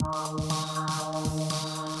Hello,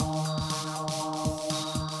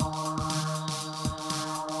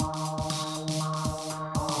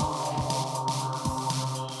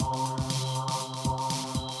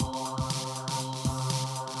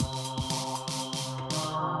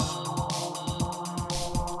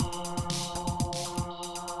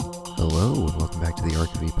 and welcome back to the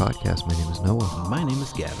Arc of E podcast. My name is Noah. My name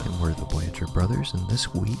is Gavin. And we're the Blanchard Brothers, and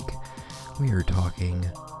this week we are talking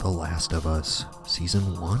The Last of Us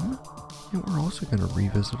Season 1, and we're also going to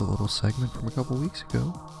revisit a little segment from a couple weeks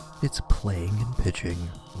ago. It's Playing and Pitching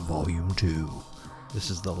Volume 2. This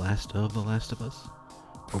is the last of The Last of Us?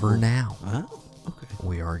 For now. Oh, okay.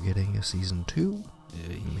 We are getting a Season 2,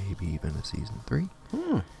 maybe even a Season 3.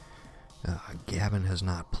 Gavin has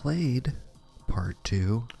not played Part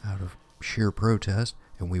 2 out of sheer protest,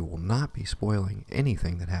 and we will not be spoiling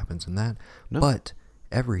anything that happens in that, but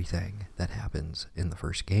everything that happens in the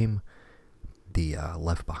first game, the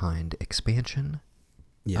Left Behind expansion,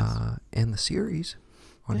 and the series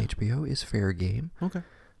on HBO is fair game. Okay.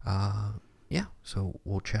 So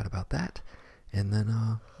we'll chat about that, and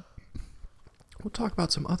then we'll talk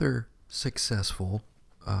about some other successful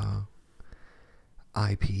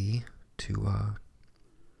IP to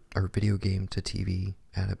our video game to TV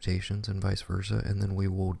adaptations and vice versa, and then we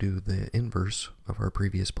will do the inverse of our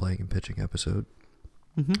previous Playing and Pitching episode,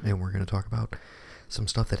 and we're going to talk about some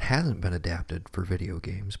stuff that hasn't been adapted for video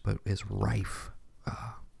games but is rife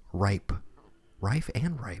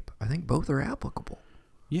and ripe. I think both are applicable.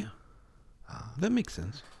 Yeah, that makes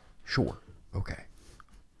sense. Sure. Okay.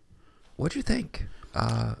 What'd you think?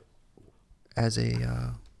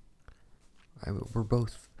 We're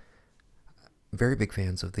both very big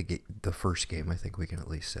fans of the first game, I think we can at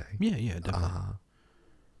least say. Yeah, definitely.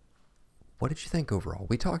 What did you think overall?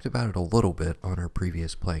 We talked about it a little bit on our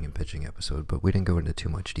previous Playing and Pitching episode, but we didn't go into too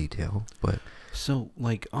much detail. But so,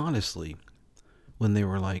 honestly, when they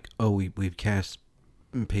were like, "Oh, we've cast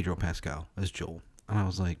Pedro Pascal as Joel," and I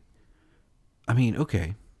was like, I mean,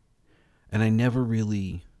 okay, and I never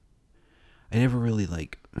really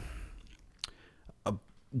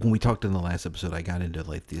when we talked in the last episode, I got into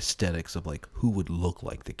the aesthetics of who would look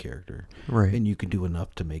like the character, right? And you could do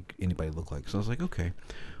enough to make anybody look like. So I was like, okay,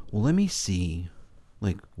 well, let me see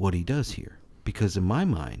what he does here, because in my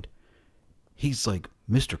mind, he's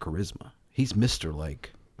Mr. Charisma. He's Mr.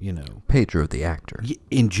 Pedro the actor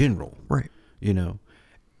in general, right?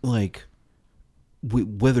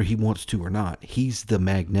 Whether he wants to or not, he's the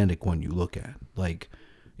magnetic one you look at.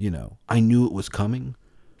 I knew it was coming,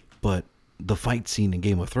 but the fight scene in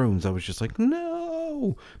Game of Thrones, I was just like,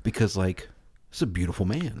 no, because it's a beautiful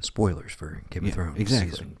man. Spoilers for Game of Thrones, exactly.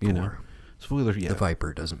 Season 4. Spoilers. Yeah, the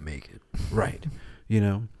Viper doesn't make it, right?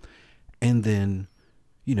 And then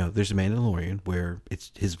there's a Mandalorian where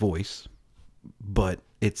it's his voice, but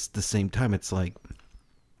it's the same time. It's you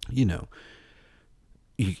add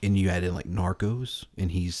in Narcos,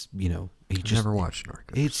 and he's I've never watched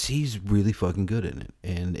Narcos. He's really fucking good in it,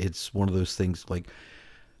 and it's one of those things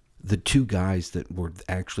the two guys that were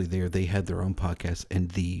actually there, they had their own podcast,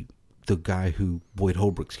 and the guy who Boyd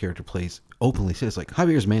Holbrook's character plays openly says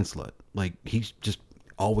Javier's man-slut. He's just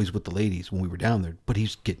always with the ladies when we were down there, but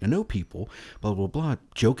he's getting to know people, blah blah blah,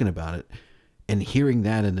 joking about it. And hearing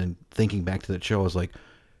that, and then thinking back to that show, I was like,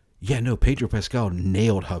 yeah, no, Pedro Pascal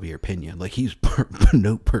nailed Javier Pena. He's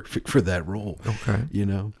perfect for that role. Okay.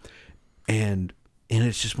 And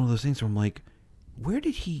it's just one of those things where I'm like, where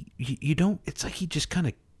did he? You don't. It's he's just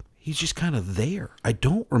kind of there. I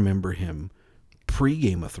don't remember him pre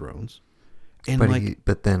Game of Thrones. And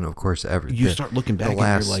but then of course you start looking back, the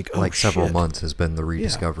last, and you're several shit. months has been the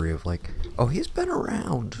rediscovery of he's been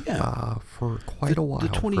around for quite a while. The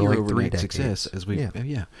 20-year overnight success, as we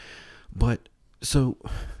But so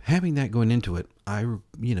having that going into it, I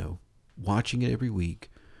watching it every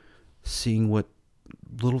week, seeing what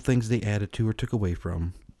little things they added to or took away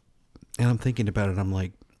from, and I'm thinking about it. I'm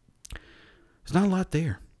like, there's not a lot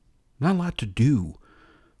there, not a lot to do.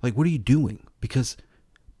 What are you doing? Because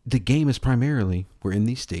the game is primarily, we're in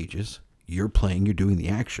these stages, you're playing, you're doing the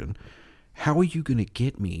action. How are you going to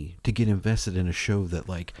get me to get invested in a show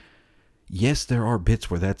that yes, there are bits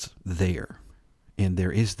where that's there, and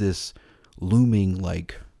there is this looming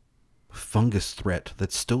fungus threat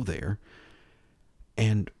that's still there,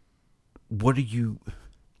 and what are you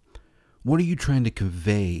trying to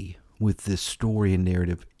convey with this story and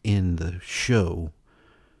narrative in the show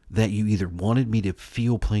that you either wanted me to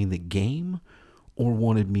feel playing the game or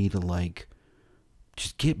wanted me to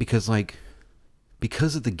just get, because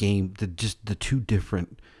of the game, the two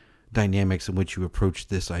different dynamics in which you approach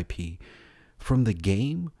this IP. From the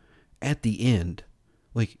game, at the end,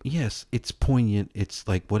 like, yes, it's poignant, it's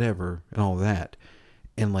like whatever and all that,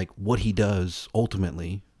 and like what he does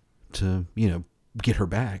ultimately to, you know, get her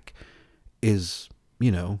back is,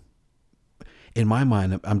 you know, in my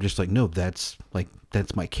mind, I'm just like, no, that's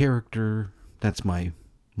my character, that's my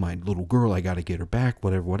little girl, I got to get her back,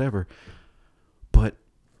 whatever. But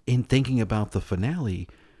in thinking about the finale,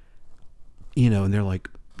 you know, and they're like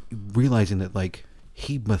realizing that like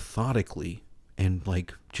he methodically and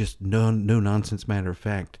like just no nonsense, matter of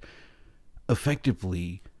fact,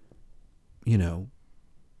 effectively, you know,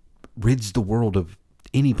 rids the world of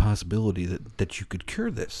any possibility that you could cure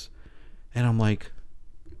this. And I'm like,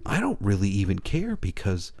 I don't really even care,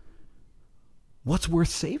 because what's worth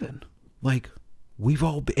saving? Like, we've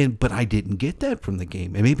all been, but I didn't get that from the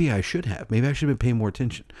game. And maybe I should have. Maybe I should have been paying more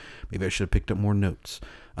attention. Maybe I should have picked up more notes.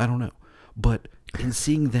 I don't know. But in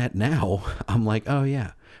seeing that now, I'm like, oh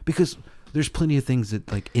yeah. Because there's plenty of things that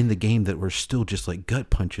like in the game that were still just like gut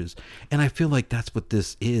punches. And I feel like that's what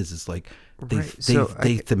this is. It's like they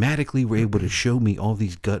thematically were able to show me all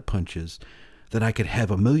these gut punches that I could have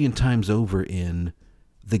a million times over in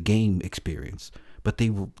the game experience. But they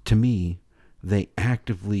were, to me, they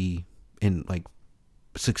actively and like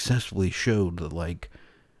successfully showed that, like,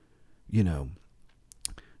 you know,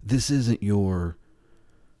 this isn't your,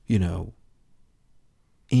 you know,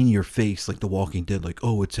 in your face like The Walking Dead, like,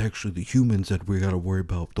 oh, it's actually the humans that we got to worry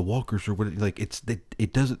about, the walkers or what. Like,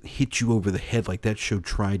 it doesn't hit you over the head like that show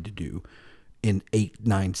tried to do in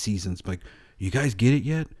 8-9 seasons. Like, you guys get it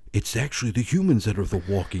yet? It's actually the humans that are the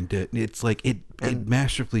Walking Dead. It's like it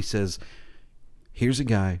masterfully says, here's a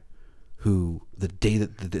guy who the day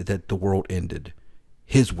that the world ended,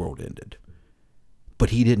 his world ended, but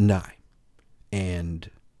he didn't die, and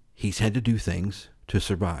he's had to do things to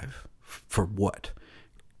survive. For what?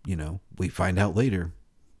 You know, we find out later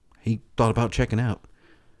he thought about checking out,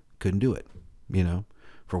 couldn't do it, you know,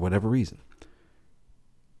 for whatever reason.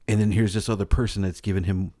 And then here's this other person that's given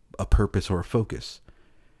him a purpose or a focus.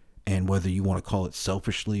 And whether you want to call it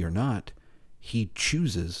selfishly or not, he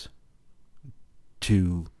chooses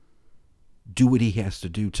to do what he has to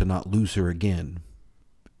do to not lose her again,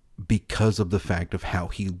 because of the fact of how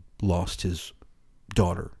he lost his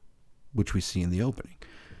daughter, which we see in the opening.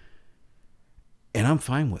 And I'm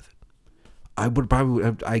fine with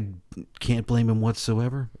it. I can't blame him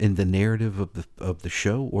whatsoever in the narrative of the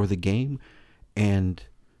show or the game. And,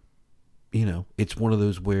 you know, it's one of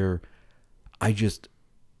those where I just,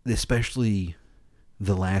 especially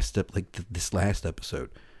the last step, like this last episode,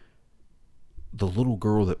 the little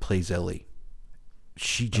girl that plays Ellie,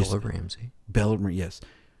 she just Bella Ramsey, yes.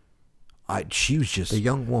 She was just the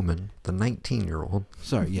young woman, the 19-year-old.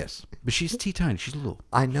 Sorry, yes, but she's teeny. She's little.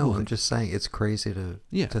 I know. I'm just saying it's crazy to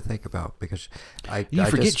think about, because you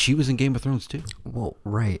forget she was in Game of Thrones too. Well,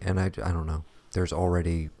 right, and I don't know. There's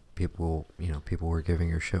already people were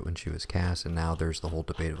giving her shit when she was cast, and now there's the whole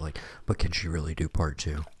debate of like, but can she really do part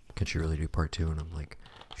 2? Can she really do part 2? And I'm like,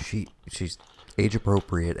 she's age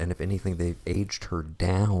appropriate, and if anything, they've aged her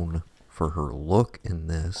down for her look in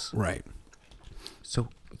this. Right. So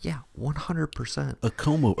yeah, 100%.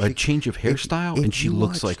 A change of hairstyle, and she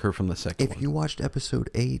looks like her from the second one. If you watched episode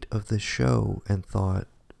 8 of the show and thought,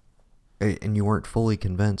 and you weren't fully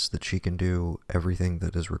convinced that she can do everything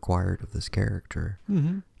that is required of this character,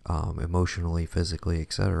 emotionally, physically,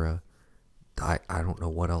 etc., I don't know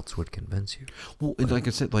what else would convince you. Well, like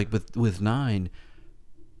I said, like with 9,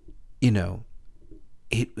 you know,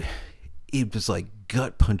 it was like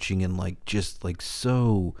gut punching and like just like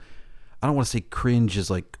so. I don't want to say cringe,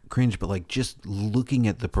 but like just looking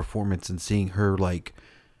at the performance and seeing her like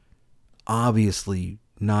obviously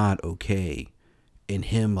not okay, and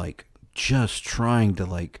him like just trying to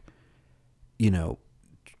like, you know,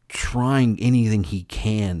 trying anything he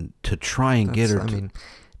can to try and get her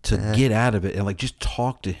to get out of it, and like just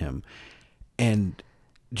talk to him, and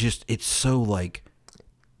just it's so like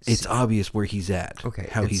it's obvious where he's at,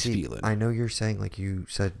 how he's feeling. I know you're saying, like you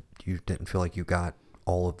said, you didn't feel like you got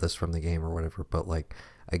all of this from the game or whatever, but like,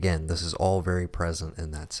 again, this is all very present in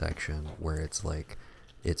that section where it's like,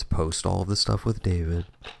 it's post all of the stuff with David,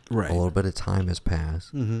 right? A little bit of time has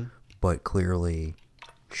passed, but clearly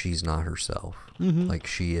she's not herself. Like,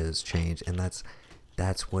 she is changed, and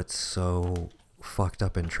that's what's so fucked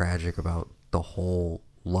up and tragic about the whole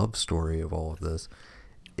love story of all of this,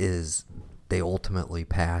 is they ultimately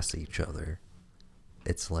pass each other.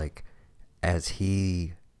 It's like, as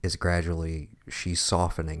he is gradually, she's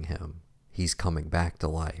softening him, he's coming back to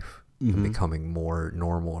life and becoming more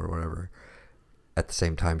normal or whatever. At the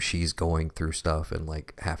same time, she's going through stuff and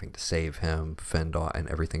like having to save him, fend off, and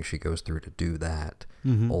everything she goes through to do that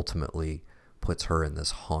ultimately puts her in this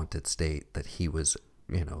haunted state that he was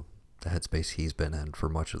the headspace he's been in for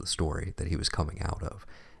much of the story that he was coming out of.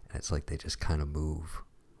 And it's like they just kind of move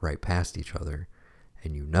right past each other.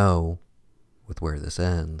 And with where this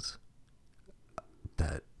ends,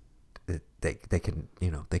 that they can,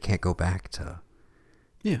 they can't go back to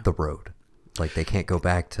the road. Like, they can't go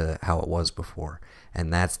back to how it was before.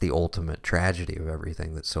 And that's the ultimate tragedy of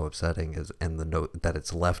everything that's so upsetting, and the note that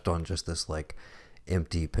it's left on just this, like,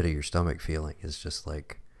 empty pit of your stomach feeling is just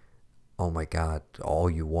like, oh my God, all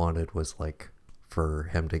you wanted was, like, for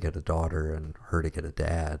him to get a daughter and her to get a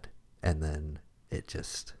dad. And then it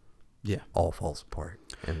just all falls apart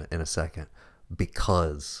in a second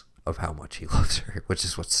because of how much he loves her, which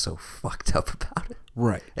is what's so fucked up about it.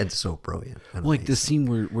 Right. And so brilliant. And like the scene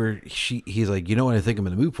where he's like, you know what I think I'm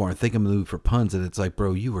in the mood for? I think I'm in the mood for puns. And it's like,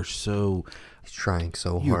 bro, you are so... He's trying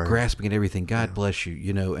so hard. You're grasping at everything. God bless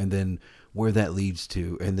you, and then where that leads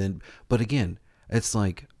to. And then, but again, it's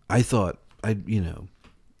like, I thought it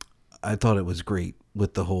was great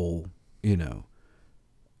with the whole,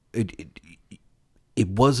 it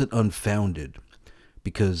wasn't unfounded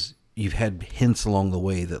because you've had hints along the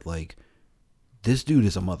way that, like, this dude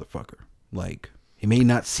is a motherfucker. Like, he may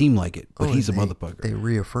not seem like it, but he's a motherfucker. They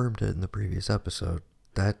reaffirmed it in the previous episode.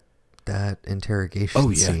 That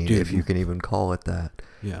interrogation scene, dude, if you can even call it that.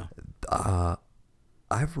 Yeah.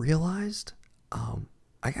 I've realized, I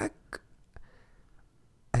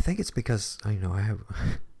think it's because, I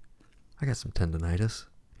got some tendonitis,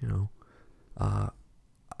 I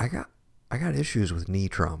got issues with knee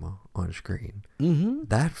trauma on screen. Mm-hmm.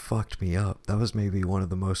 That fucked me up. That was maybe one of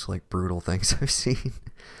the most, like, brutal things I've seen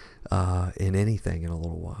in anything in a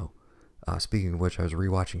little while. Speaking of which, I was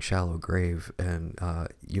rewatching Shallow Grave, and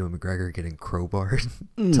Ewan McGregor getting crowbarred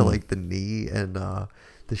to, like, the knee and the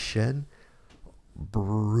shin.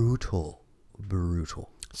 Brutal.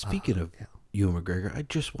 Speaking of Ewan McGregor, I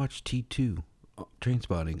just watched T2,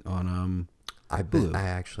 Trainspotting, on Hulu. I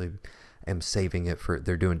actually am saving it for...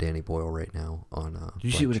 They're doing Danny Boyle right now on... Did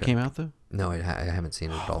you see when it came out, though? No, I haven't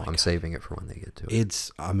seen it at all. I'm saving it for when they get to it.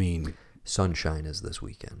 It's, Sunshine is this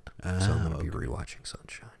weekend, so I'm going to be rewatching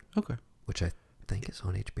Sunshine. Okay. Which I think is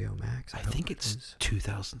on HBO Max. I think it's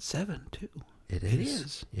 2007, too. It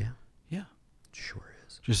is? Yeah. Yeah. Sure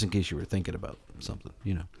is. Just in case you were thinking about something,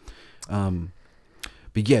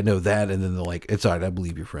 But yeah, no, that, and then the, like, it's all right, I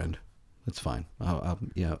believe your friend. That's fine.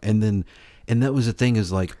 And that was the thing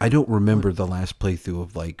is, like, I don't remember the last playthrough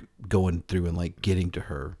of, like, going through and, like, getting to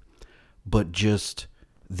her, but just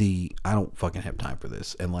I don't fucking have time for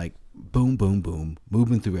this. And, like, boom, boom, boom,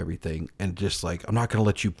 moving through everything. And just like, I'm not going to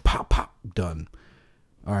let you pop, done.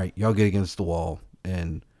 All right, y'all get against the wall.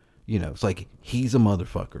 And, it's like, he's a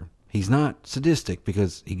motherfucker. He's not sadistic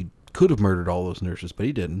because he could have murdered all those nurses, but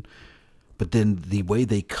he didn't. But then the way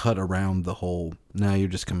they cut around the whole, now you're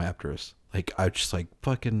just come after us. Like, I just like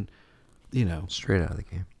fucking, Straight out of the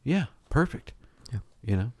game. Yeah, perfect.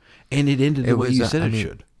 Yeah. And it ended the way you said it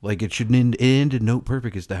should. Like, it ended note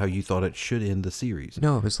perfect as to how you thought it should end the series.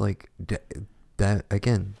 No, it was like, that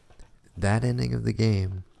ending of the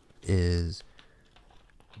game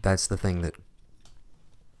that's the thing that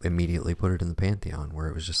immediately put it in the pantheon, where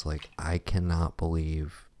it was just like, I cannot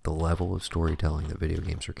believe the level of storytelling that video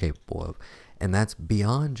games are capable of. And that's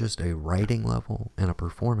beyond just a writing level and a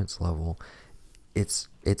performance level. It's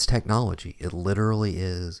technology. It literally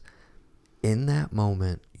is. In that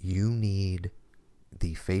moment, you need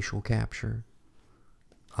the facial capture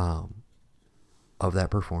of that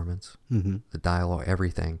performance, the dialogue,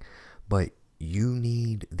 everything. But you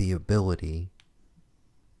need the ability,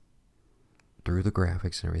 through the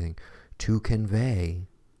graphics and everything, to convey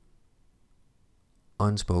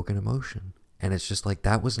unspoken emotion. And it's just like,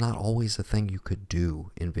 that was not always a thing you could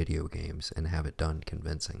do in video games and have it done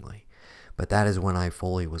convincingly. But that is when I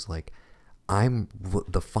fully was like,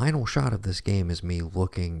 the final shot of this game is me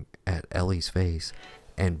looking at Ellie's face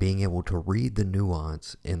and being able to read the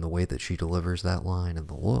nuance in the way that she delivers that line and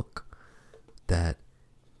the look that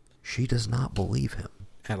she does not believe him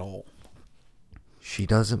at all. She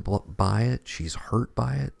doesn't buy it. She's hurt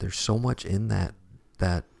by it. There's so much in that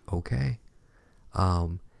okay.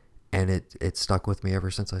 And it stuck with me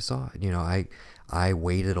ever since I saw it. I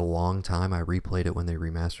waited a long time. I replayed it when they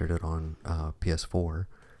remastered it on PS4.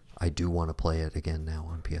 I do want to play it again now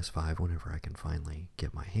on PS5 whenever I can finally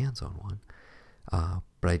get my hands on one.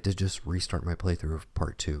 But I did just restart my playthrough of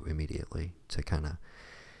Part 2 immediately to kind of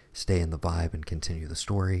stay in the vibe and continue the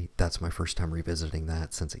story. That's my first time revisiting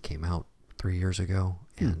that since it came out 3 years ago.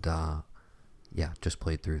 And just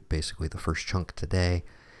played through basically the first chunk today.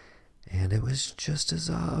 And it was just as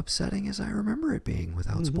upsetting as I remember it being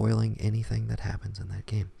without spoiling anything that happens in that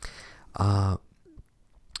game.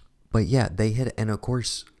 But yeah, they hit, and of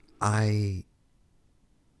course, I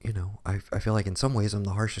feel like in some ways I'm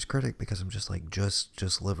the harshest critic because I'm just like,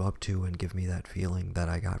 just live up to and give me that feeling that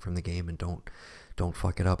I got from the game, and don't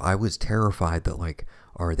fuck it up. I was terrified that, like,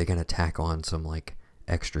 are they going to tack on some, like,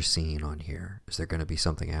 extra scene on here? Is there going to be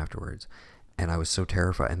something afterwards? And I was so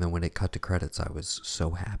terrified. And then when it cut to credits, I was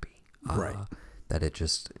so happy. Right. That it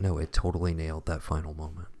totally nailed that final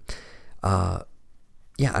moment.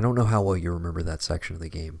 Yeah, I don't know how well you remember that section of the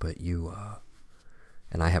game, but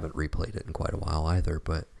and I haven't replayed it in quite a while either,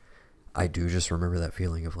 but I do just remember that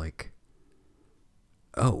feeling of, like,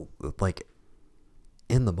 oh, like,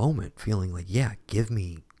 in the moment, feeling like, yeah, give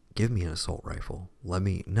me an assault rifle. Let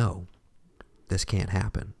me know this can't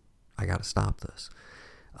happen. I got to stop this.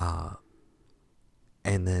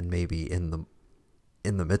 And then maybe in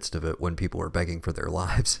the midst of it, when people are begging for their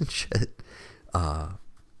lives and shit,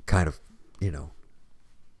 kind of,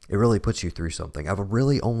 it really puts you through something. I've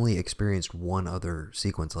really only experienced one other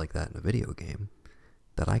sequence like that in a video game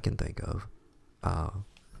that I can think of,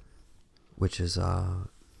 which is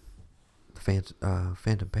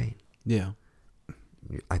Phantom Pain. Yeah.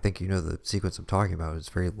 I think the sequence I'm talking about. It's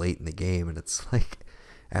very late in the game, and it's like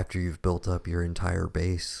after you've built up your entire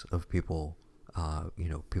base of people,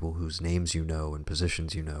 people whose names and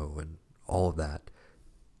positions and all of that,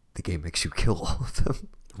 the game makes you kill all of them.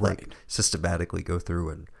 Like, right. Systematically go through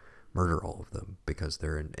and murder all of them because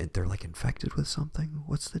they're like infected with something.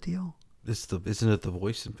 What's the deal? Isn't it the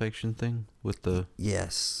voice infection thing with the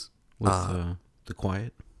yes with the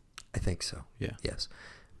quiet? I think so. Yeah. Yes.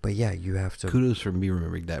 But yeah, you have to. Kudos for me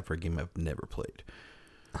remembering that for a game I've never played.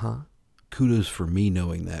 Huh? Kudos for me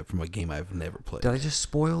knowing that from a game I've never played. Did I just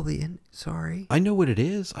spoil the end? Sorry. I know what it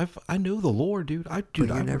is. I know the lore, dude. But you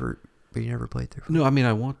never played through. No, I mean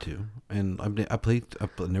I want to, and I've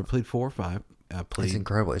never played 4 or 5. I played. It's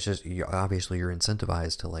incredible. It's just obviously you're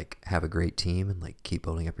incentivized to, like, have a great team and, like, keep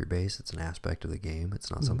building up your base. It's an aspect of the game. It's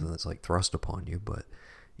not something that's, like, thrust upon you, but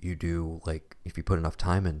you do, like, if you put enough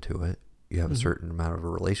time into it, you have a certain amount of a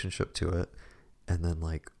relationship to it, and then,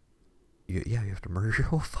 like, you have to murder your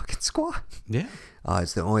whole fucking squad. Yeah.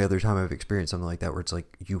 It's the only other time I've experienced something like that where it's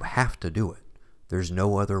like, you have to do it. There's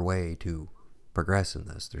no other way to progress in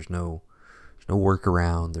this. There's no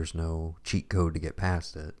workaround. There's no cheat code to get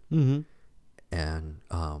past it. Mm-hmm. And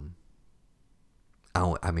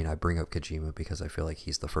I bring up Kojima because I feel like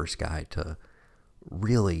he's the first guy to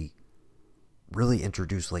really, really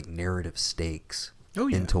introduce, like, narrative stakes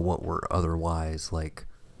into what were otherwise like,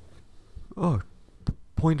 oh,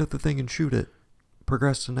 point at the thing and shoot it,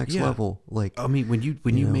 progress to the next level. Like, I mean, when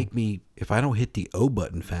you make me, if I don't hit the O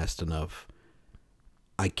button fast enough,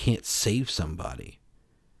 I can't save somebody.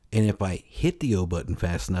 And if I hit the O button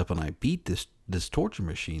fast enough and I beat this torture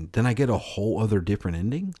machine, then I get a whole other different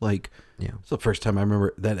ending. Like, it's the first time I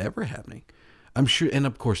remember that ever happening. I'm sure, and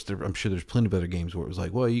of course, I'm sure there's plenty of other games where it was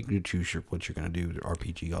like, well, you can choose what you're going to do,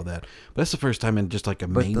 RPG, all that. But that's the first time in just like a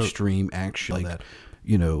mainstream action, like that,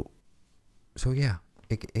 So yeah,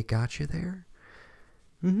 it got you there.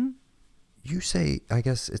 Mm-hmm. You say, I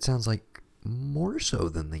guess it sounds like more so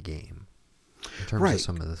than the game in terms of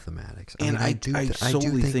some of the thematics. I do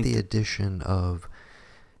think the addition of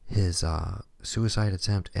his suicide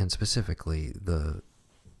attempt, and specifically the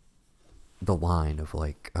line of,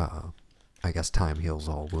 like, I guess time heals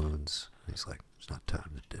all wounds. He's like, it's not time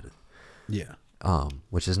that did it. Yeah.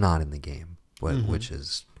 Which is not in the game, but which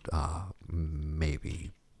is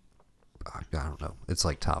maybe, I don't know. It's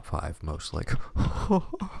like top 5 most, like,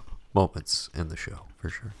 moments in the show for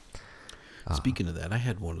sure. Speaking of that, I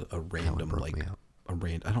had a random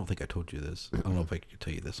I don't think I told you this. I don't know if I could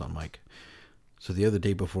tell you this on mic. So the other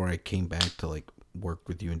day before I came back to, like, work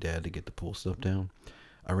with you and Dad to get the pool stuff down,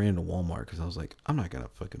 I ran to Walmart because I was like, I'm not going to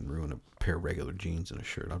fucking ruin a pair of regular jeans and a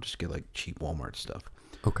shirt. I'll just get, like, cheap Walmart stuff.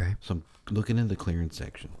 Okay. So I'm looking in the clearance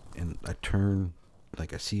section, and I turn,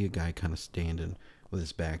 like, I see a guy kind of standing with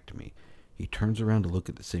his back to me. He turns around to look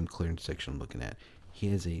at the same clearance section I'm looking at. He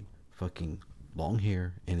has a fucking long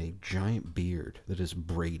hair and a giant beard that is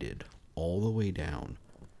braided all the way down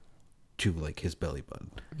to, like, his belly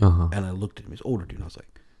button. And I looked at him. He's an older dude. And I was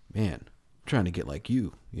like, man, I'm trying to get like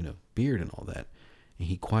you, beard and all that. And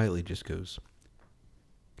he quietly just goes,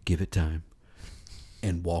 give it time,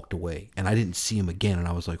 and walked away. And I didn't see him again. And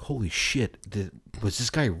I was like, holy shit, was this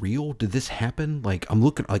guy real? Did this happen? Like, I'm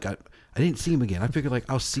looking, like, I didn't see him again. I figured, like,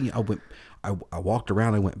 I walked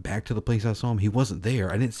around. I went back to the place I saw him. He wasn't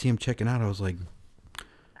there. I didn't see him checking out. I was like,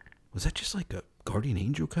 was that just like a guardian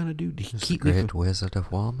angel kind of dude? Did he keep me from Wizard of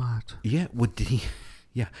Walmart? Yeah. What did he?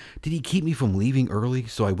 Yeah. Did he keep me from leaving early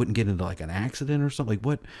so I wouldn't get into, like, an accident or something?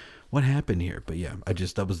 Like, what happened here? But yeah,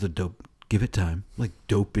 that was the Give it time. Like,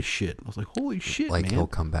 dope as shit. I was like, holy shit, like, man. he'll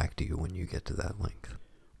come back to you when you get to that length.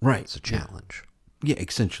 Right. It's a challenge. Yeah,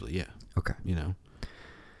 essentially, yeah. Okay. You know?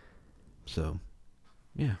 So,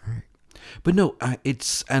 yeah. All right. But no,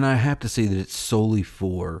 and I have to say that it's solely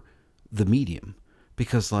for the medium.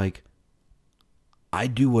 Because, like, I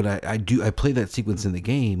do what I do. I play that sequence in the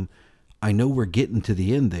game. I know we're getting to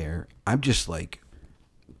the end there. I'm just like,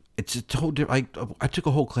 it's a whole different. I took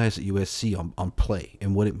a whole class at USC on play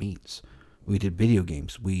and what it means. We did video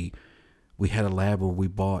games. We had a lab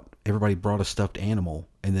where everybody brought a stuffed animal,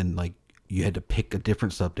 and then like you had to pick a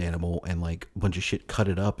different stuffed animal and like a bunch of shit, cut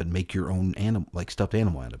it up and make your own animal, like stuffed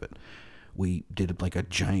animal out of it. We did like a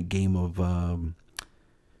giant game of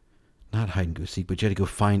not hide and go seek, but you had to go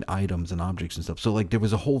find items and objects and stuff. So like there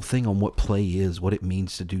was a whole thing on what play is, what it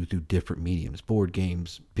means to do through different mediums, board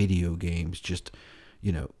games, video games, just,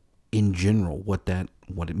 you know, in general, what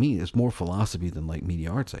it means. It's more philosophy than like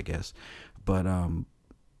media arts, I guess. But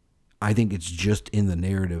I think it's just in the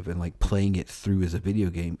narrative and like playing it through as a video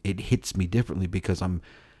game, it hits me differently because I'm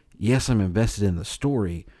invested in the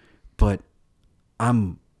story, but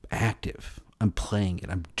I'm active. I'm playing it.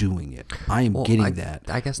 I'm doing it. I am getting that.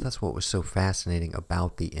 I guess that's what was so fascinating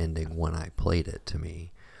about the ending when I played it to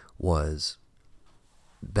me was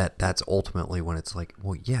that's ultimately when it's like,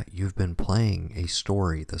 well, yeah, you've been playing a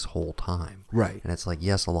story this whole time. Right. And it's like,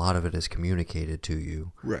 yes, a lot of it is communicated to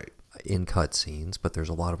you. Right. In cutscenes, but there's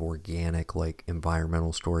a lot of organic, like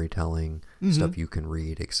environmental storytelling, stuff you can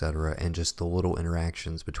read, etc., and just the little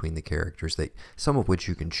interactions between the characters that some of which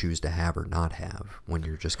you can choose to have or not have when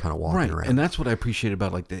you're just kind of walking around. And that's what I appreciate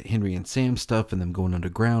about like the Henry and Sam stuff and them going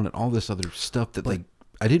underground and all this other stuff that like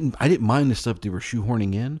I didn't mind the stuff they were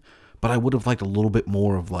shoehorning in, but I would have liked a little bit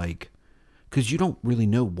more of like, because you don't really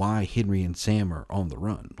know why Henry and Sam are on the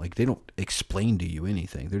run. Like they don't explain to you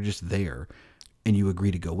anything. They're just there. And you agree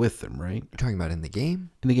to go with them, right? You're talking about in the game?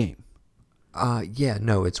 In the game. Yeah,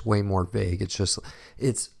 no, it's way more vague. It's just,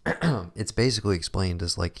 it's basically explained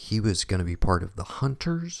as like he was going to be part of the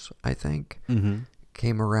Hunters, I think,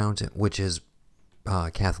 came around, which is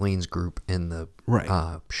Kathleen's group in the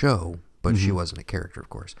show, but she wasn't a character, of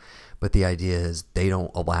course. But the idea is they don't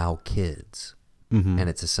allow kids, and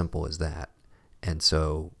it's as simple as that. And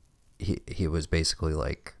so he was basically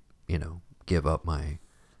like, you know, give up my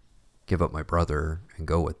brother and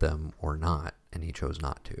go with them or not, and he chose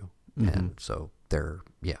not to. And so they're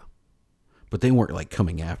but they weren't like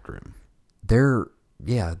coming after him. They're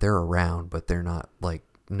around, but they're not like,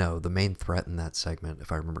 no, the main threat in that segment,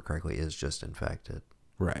 if I remember correctly, is just infected.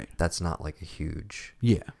 Right. That's not like a huge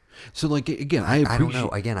So like again, I don't know.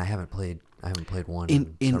 Again, I haven't played one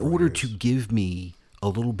in order years. to give me a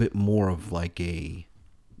little bit more of like a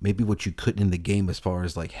maybe what you couldn't in the game as far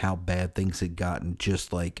as like how bad things had gotten,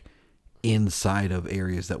 just like inside of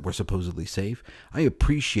areas that were supposedly safe. I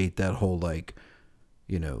appreciate that whole like,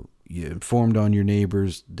 you know, you informed on your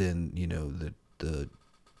neighbors, then you know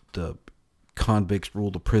the convicts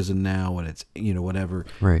rule the prison now, and it's, you know, whatever,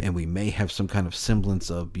 right. And we may have some kind of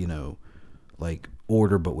semblance of, you know, like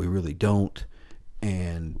order, but we really don't,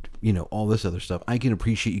 and you know, all this other stuff. I can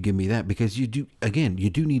appreciate you giving me that because you do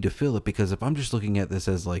need to fill it, because if I'm just looking at this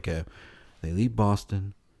as like they leave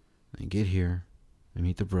Boston, they get here, they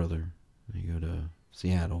meet the brother, you go to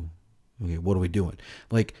Seattle. Okay, what are we doing?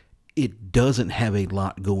 Like, it doesn't have a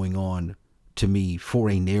lot going on to me for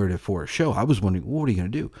a narrative for a show. I was wondering, what are you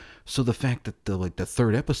going to do? So the fact that the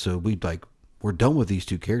third episode, we're done with these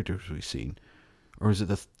two characters we've seen, or is it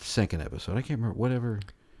the second episode? I can't remember. Whatever.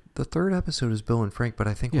 The third episode is Bill and Frank, but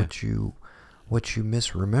I think what you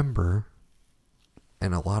misremember,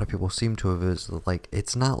 and a lot of people seem to have, is like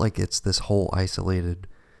it's not like it's this whole isolated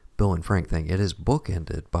Bill and Frank thing. It is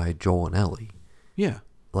bookended by Joel and Ellie. Yeah.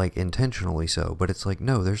 Like intentionally so, but it's like,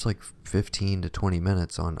 no, there's like 15 to 20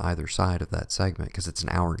 minutes on either side of that segment, because it's an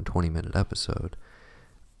hour and 20-minute episode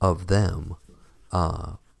of them.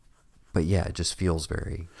 But yeah, it just feels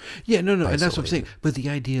very no, and that's what I'm isolated. saying. But the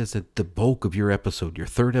idea is that the bulk of your episode, your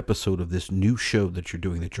third episode of this new show that you're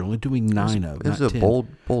doing, that you're only doing 9 of, it was not a 10, bold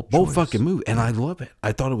choice. fucking move, and I love it.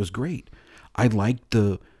 I thought it was great. I liked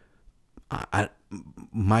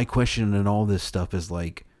my question and all this stuff is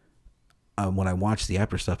like, when I watch the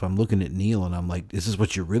after stuff, I'm looking at Neil and I'm like, is this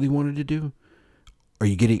what you really wanted to do? Are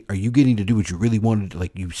you getting to do what you really wanted?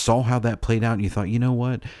 Like, you saw how that played out and you thought, you know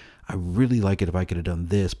what? I really like it if I could have done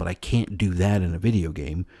this, but I can't do that in a video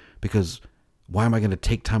game, because why am I going to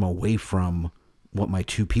take time away from what my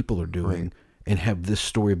two people are doing and have this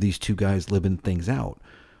story of these two guys living things out?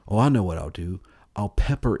 Oh, I know what I'll do. I'll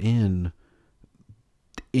pepper in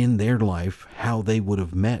their life how they would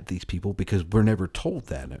have met these people, because we're never told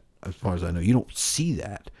that. As far as I know, you don't see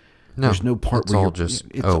that. No, there's no part it's where all you're just,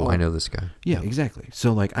 it's oh, all, I know this guy. Yeah, exactly.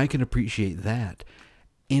 So like I can appreciate that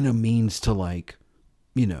in a means to like,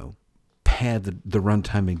 pad the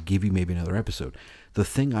runtime and give you maybe another episode. The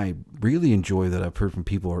thing I really enjoy that I've heard from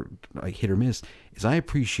people are like hit or miss is I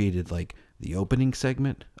appreciated like the opening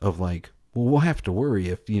segment of like, well, we'll have to worry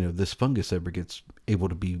if this fungus ever gets able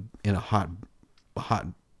to be in a hot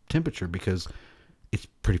temperature because it's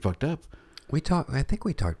pretty fucked up. I think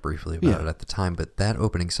we talked briefly about it at the time, but that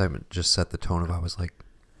opening segment just set the tone of, I was like,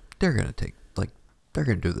 they're gonna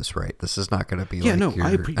do this right. This is not gonna be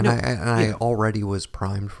I already was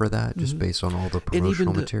primed for that just based on all the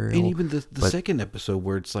promotional material. And even the second episode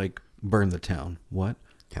where it's like burn the town. What?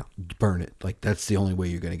 Yeah. Burn it. Like that's the only way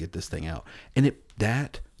you're gonna get this thing out. And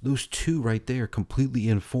those two right there completely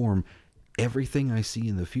inform everything I see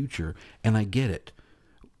in the future, and I get it.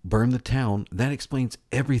 Burn the town, that explains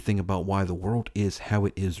everything about why the world is how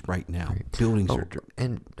it is right now. Right. Buildings are...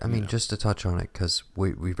 And, I mean, just to touch on it, because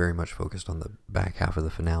we very much focused on the back half of the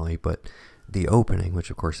finale, but the opening, which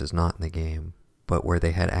of course is not in the game, but where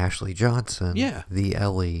they had Ashley Johnson, the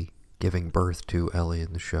Ellie, giving birth to Ellie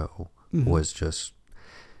in the show, was just...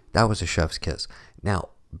 That was a chef's kiss. Now,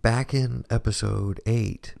 back in episode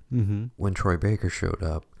 8, when Troy Baker showed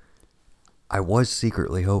up, I was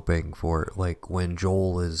secretly hoping for, like, when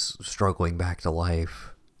Joel is struggling back to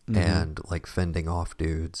life and, like, fending off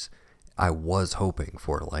dudes, I was hoping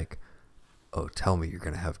for, like, oh, tell me you're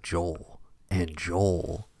going to have Joel and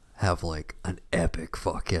Joel have, like, an epic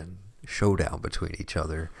fucking showdown between each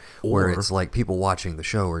other. Where it's, like, people watching the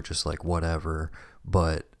show are just like, whatever,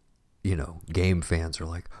 but, game fans are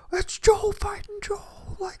like, it's Joel fighting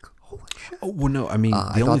Joel, like, holy shit. Oh, well, no, I mean,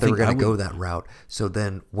 I thought they were going to go that route. So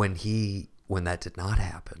then when that did not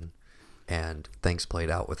happen, and things played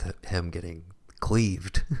out with him getting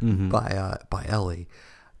cleaved by Ellie,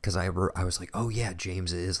 because I was like, oh yeah,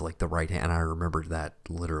 James is like the right hand. And I remembered that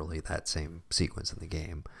literally that same sequence in the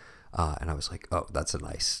game, and I was like, oh, that's a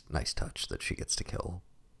nice touch that she gets to kill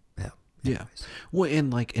him. Yeah. Well,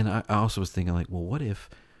 and I also was thinking like, well, what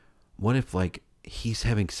if like he's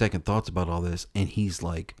having second thoughts about all this, and he's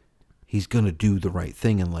like, he's gonna do the right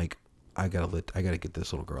thing, and like, I gotta get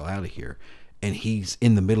this little girl out of here. And he's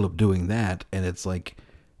in the middle of doing that, and it's like,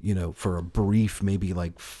 for a brief, maybe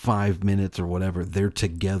like 5 minutes or whatever, they're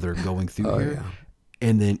together going through here. Yeah.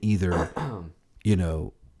 And then either,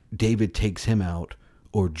 David takes him out,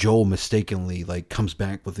 or Joel mistakenly like comes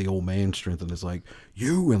back with the old man strength and is like,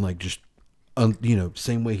 you, and like just,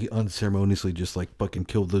 same way he unceremoniously just like fucking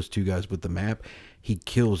killed those two guys with the map. He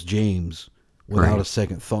kills James without a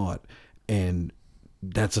second thought. And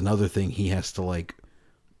that's another thing he has to like,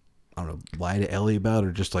 I don't know, lie to Ellie about,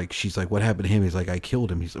 or just like, she's like, what happened to him? He's like, I killed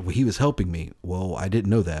him. He's like, well, he was helping me. Well, I didn't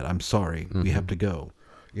know that. I'm sorry. We have to go,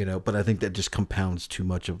 but I think that just compounds too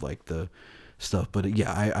much of like the stuff. But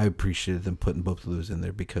yeah, I appreciated them putting both of those in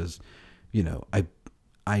there because,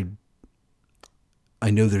 I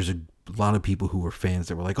know there's a lot of people who were fans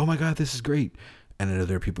that were like, oh my God, this is great. And I know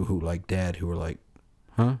there are people who like Dad who were like,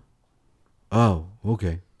 huh? Oh,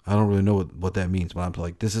 okay. I don't really know what that means, but I'm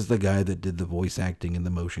like, this is the guy that did the voice acting and the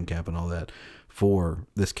motion cap and all that for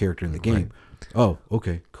this character in the game. Right. Oh,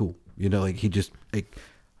 okay, cool. Like he just, like,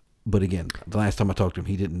 but again, the last time I talked to him,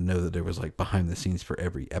 he didn't know that there was like behind the scenes for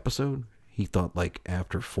every episode. He thought like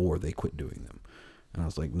after 4 they quit doing them. And I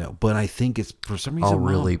was like, no, but I think it's for some reason. I'll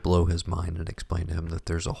really blow his mind and explain to him that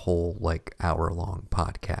there's a whole like hour-long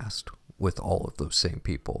podcast with all of those same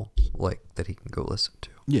people, like that he can go listen to.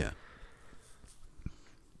 Yeah.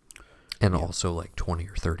 And also like 20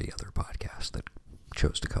 or 30 other podcasts that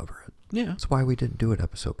chose to cover it. Yeah. That's why we didn't do it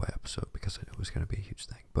episode by episode, because it was going to be a huge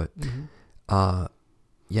thing. But,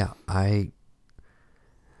 yeah, I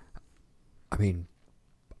mean,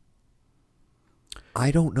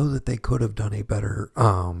 I don't know that they could have done a better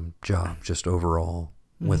job just overall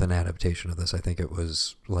with an adaptation of this. I think it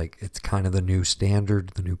was like, it's kind of the new standard,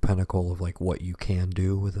 the new pinnacle of like what you can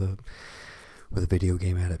do with a video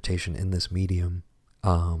game adaptation in this medium.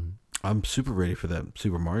 I'm super ready for that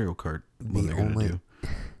Super Mario Kart one they're going to do.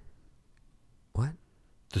 What?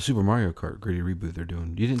 The Super Mario Kart gritty reboot they're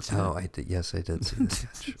doing. You didn't see that? Oh, I did. Yes, I did see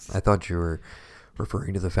that. I thought you were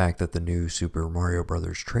referring to the fact that the new Super Mario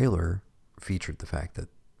Brothers trailer featured the fact that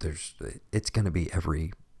it's going to be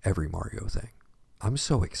every Mario thing. I'm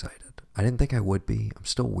so excited. I didn't think I would be. I'm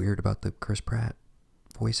still weird about the Chris Pratt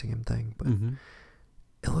voicing him thing, but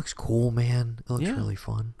it looks cool, man. It looks really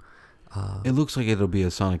fun. It looks like it'll be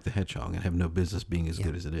a Sonic the Hedgehog and have no business being as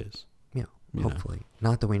good as it is. Yeah, hopefully.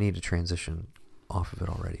 Not that we need to transition off of it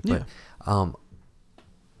already, but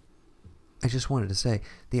I just wanted to say,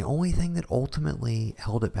 the only thing that ultimately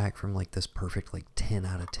held it back from like this perfect like 10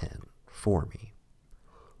 out of 10 for me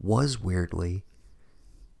was weirdly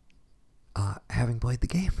having played the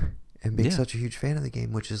game and being such a huge fan of the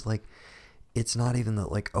game, which is like, it's not even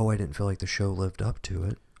that like, oh, I didn't feel like the show lived up to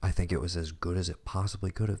it. I think it was as good as it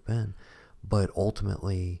possibly could have been. But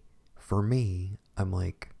ultimately, for me, I'm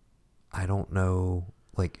like, I don't know,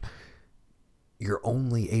 like, you're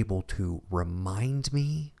only able to remind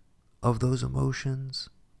me of those emotions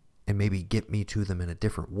and maybe get me to them in a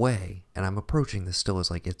different way. And I'm approaching this still as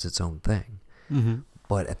like it's its own thing. Mm-hmm.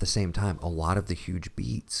 But at the same time, a lot of the huge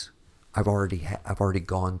beats I've already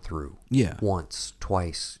gone through. Yeah. Once,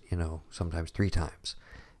 twice, sometimes 3 times.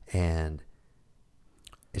 And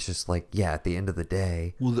it's just like, yeah, at the end of the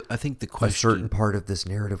day, well, I think the question, a certain part of this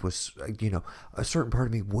narrative was, a certain part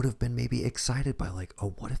of me would have been maybe excited by like,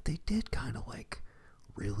 oh, what if they did kind of like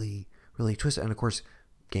really, really twist it? And of course,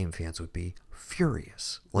 game fans would be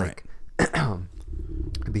furious. Like, I'd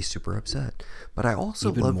be super upset. But I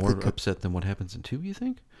also even love more upset than what happens in 2, you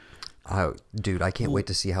think? Dude, I can't wait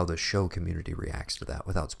to see how the show community reacts to that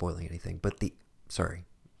without spoiling anything. But sorry,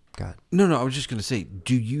 God. No, I was just going to say,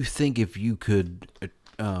 do you think if you could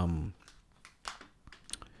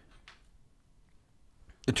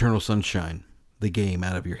Eternal Sunshine, the game,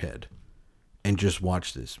 out of your head and just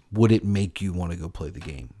watch this, would it make you want to go play the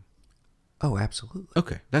game? Oh, absolutely.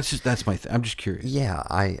 Okay. That's my thing. I'm just curious. Yeah,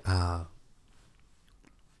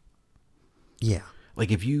 yeah. Like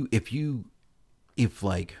if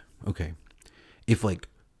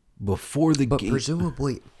before the game,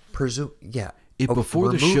 presumably, yeah. If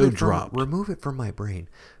before the show dropped, remove it from my brain.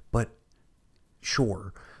 But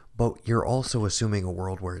sure, but you're also assuming a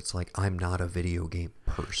world where it's like I'm not a video game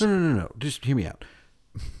person. No. Just hear me out.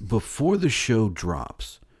 Before the show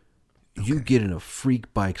drops, you get in a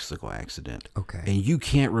freak bicycle accident. Okay. And you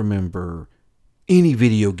can't remember any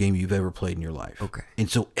video game you've ever played in your life. Okay. And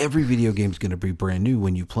so every video game is going to be brand new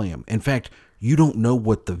when you play them. In fact, you don't know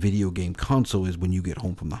what the video game console is when you get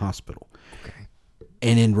home from the hospital. Okay.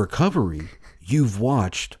 And in recovery, you've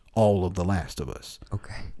watched all of The Last of Us.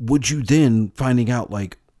 Okay. Would you then, finding out,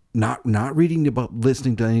 like, not reading about,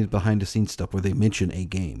 listening to any behind the scenes stuff where they mention a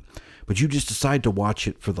game, but you just decide to watch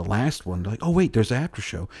it for the last one, like, oh wait, there's an after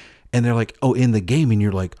show, and they're like, oh, in the game, and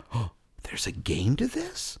you're like, oh, there's a game to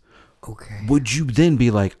this? Okay. Would you then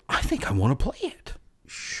be like, I think I want to play it?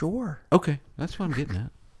 Sure. Okay, that's what I'm getting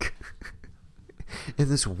at. In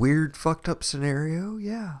this weird, fucked up scenario,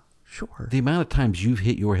 yeah, sure. The amount of times you've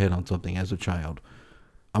hit your head on something as a child,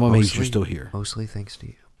 I'm amazed you're still here. Mostly thanks to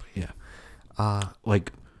you. Yeah.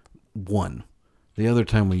 Like, one. The other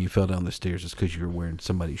time when you fell down the stairs is because you were wearing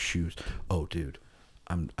somebody's shoes. Oh, dude,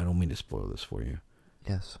 I don't mean to spoil this for you.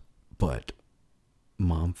 Yes. But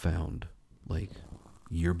Mom found, like,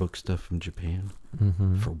 yearbook stuff from Japan.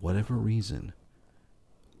 Mm-hmm. For whatever reason,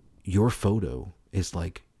 your photo is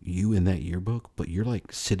like you in that yearbook, but you're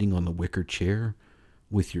like sitting on the wicker chair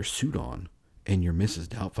with your suit on and your Mrs.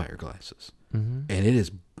 Doubtfire glasses. Mm-hmm. And it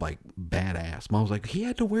is like badass. Mom was like, he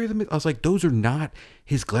had to wear them. I was like, those are not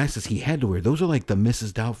his glasses he had to wear. Those are like the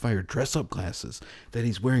Mrs. Doubtfire dress up glasses that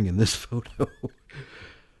he's wearing in this photo.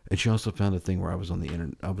 And she also found a thing where I was on the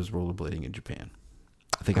internet. I was rollerblading in Japan.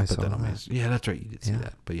 I think I put that on my. Yeah, that's right. You did see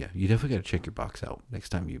that. But yeah, you definitely got to check your box out next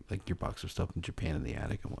time you like your box of stuff in Japan in the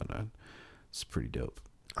attic and whatnot. It's pretty dope.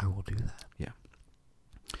 I will do that. Yeah.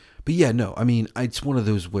 But yeah, no, I mean, it's one of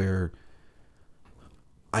those where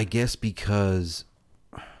I guess because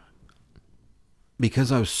I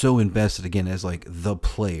was so invested again as like the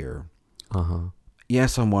player. Uh-huh.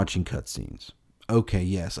 Yes, I'm watching cutscenes. Okay,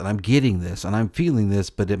 yes, and I'm getting this and I'm feeling this,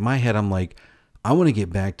 but in my head I'm like, I want to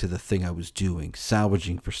get back to the thing I was doing,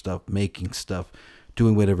 salvaging for stuff, making stuff,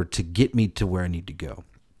 doing whatever to get me to where I need to go.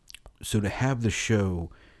 So to have the show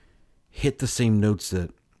hit the same notes that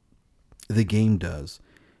the game does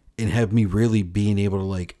and have me really being able to,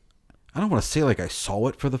 like, I don't want to say like I saw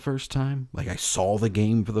it for the first time, like I saw the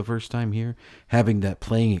game for the first time here, having that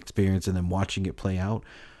playing experience and then watching it play out.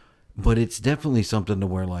 But it's definitely something to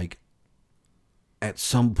where, like, at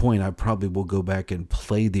some point I probably will go back and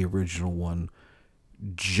play the original one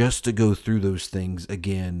just to go through those things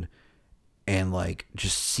again and, like,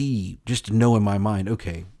 just to know in my mind,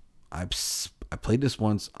 okay, I played this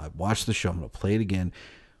once, I watched the show, I'm going to play it again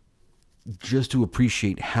just to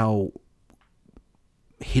appreciate how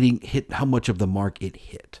how much of the mark it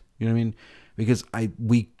hit. You know what I mean? Because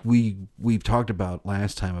we've talked about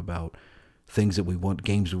last time about things that we want,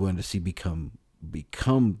 games we want to see become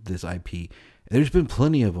this IP. There's been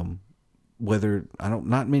plenty of them,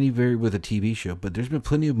 not many vary with a TV show, but there's been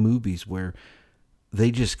plenty of movies where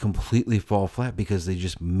they just completely fall flat because they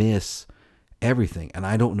just miss everything. And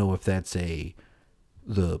I don't know if that's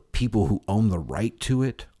the people who own the right to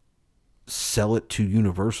it sell it to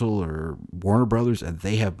Universal or Warner Brothers, and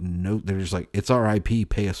they're just like, it's our IP,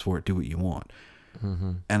 pay us for it, do what you want.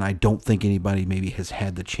 Mm-hmm. And I don't think anybody maybe has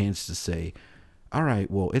had the chance to say, all right,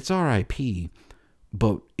 well, it's our IP,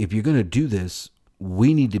 but if you're going to do this,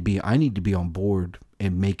 I need to be on board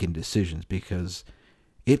and making decisions, because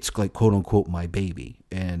it's like, quote unquote, my baby,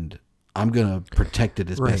 and I'm going to protect it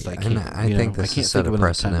as best I can. And I think this has set a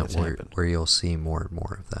precedent where you'll see more and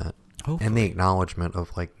more of that. Hopefully. And the acknowledgement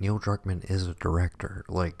of, like, Neil Druckmann is a director.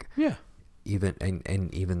 Like, yeah.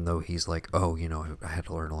 Even though he's like, oh, I had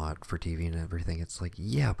to learn a lot for TV and everything, it's like,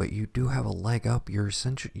 yeah, but you do have a leg up. You're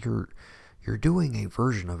doing a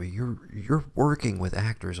version of it. You're working with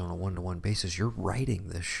actors on a one-to-one basis. You're writing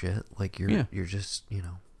this shit. Like, you're just,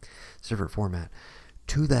 it's a different format.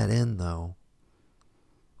 To that end, though,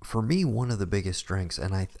 for me, one of the biggest strengths,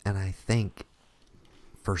 and I think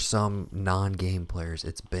for some non-game players,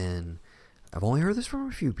 I've only heard this from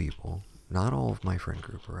a few people, not all of my friend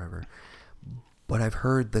group or whatever, but I've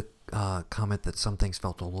heard the comment that some things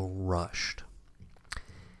felt a little rushed.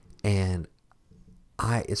 And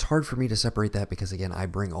it's hard for me to separate that because, again, I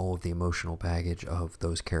bring all of the emotional baggage of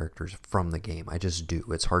those characters from the game. I just do.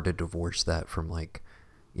 It's hard to divorce that from, like,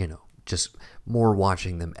 just more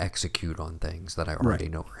watching them execute on things that I already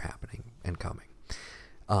know are happening and coming.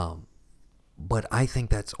 But I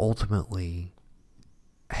think that's ultimately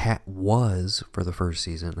was for the first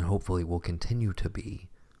season, and hopefully will continue to be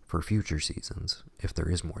for future seasons, if there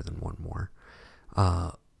is more than one more.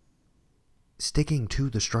 Sticking to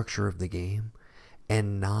the structure of the game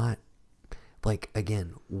and not, like,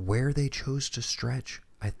 again, where they chose to stretch,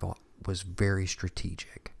 I thought was very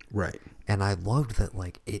strategic. Right. And I loved that,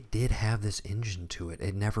 like, it did have this engine to it.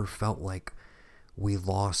 It never felt like we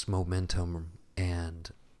lost momentum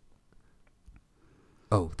and,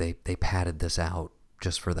 oh, they padded this out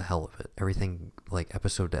just for the hell of it. Everything, like,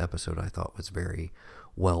 episode to episode, I thought was very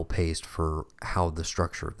well paced for how the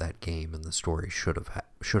structure of that game and the story should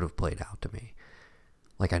have played out to me.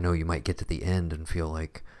 Like, I know you might get to the end and feel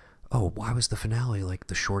like, oh, why was the finale like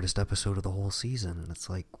the shortest episode of the whole season? And it's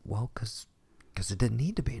like, well, because it didn't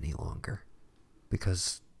need to be any longer,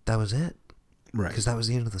 because that was it. Right. Because that was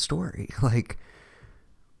the end of the story. Like,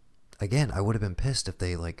 again, I would have been pissed if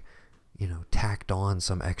they, like, tacked on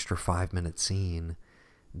some extra 5-minute scene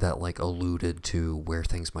that, like, alluded to where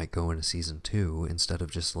things might go into season 2, instead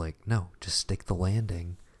of just, like, no, just stick the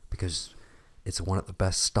landing, because it's one of the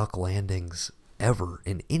best stuck landings ever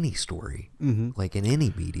in any story, like in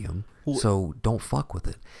any medium. Well, so don't fuck with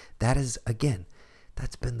it. That is, again,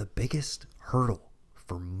 that's been the biggest hurdle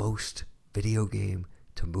for most video game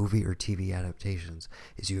to movie or TV adaptations,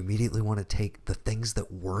 is you immediately want to take the things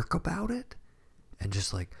that work about it and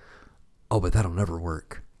just like, oh, but that'll never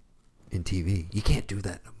work in TV. You can't do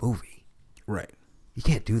that in a movie. Right. You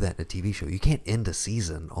can't do that in a TV show. You can't end a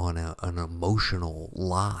season on an emotional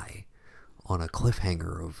lie, on a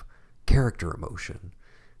cliffhanger of character emotion,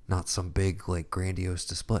 not some big, like, grandiose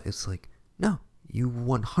display. It's like, no, you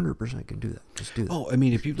 100% can do that. Just do that. Oh, I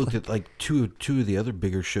mean, if you looked at, like, two of the other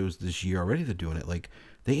bigger shows this year already, they're doing it. Like,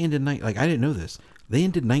 they ended like, I didn't know this. They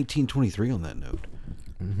ended 1923 on that note.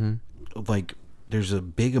 Mm-hmm. Like, there's a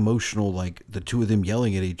big emotional, like, the two of them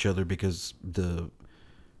yelling at each other because the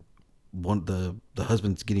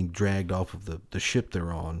husband's getting dragged off of the ship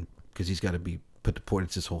they're on because he's got to be put to port.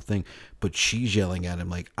 It's this whole thing, but she's yelling at him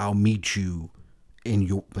like, "I'll meet you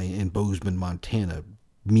in Bozeman, Montana.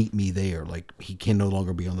 Meet me there." Like, he can no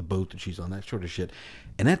longer be on the boat that she's on. That sort of shit.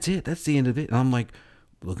 And that's it. That's the end of it. And I'm like,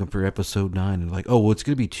 looking for episode 9, and like, oh, well, it's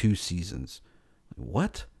gonna be 2 seasons.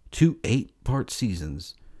 What? 2 8-part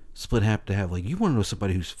seasons split half to half. Like, you want to know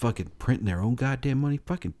somebody who's fucking printing their own goddamn money?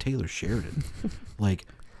 Fucking Taylor Sheridan. Like,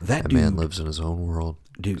 that dude, man lives in his own world.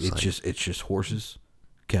 Dude, it's just horses,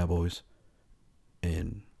 cowboys,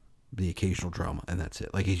 and the occasional drama, and that's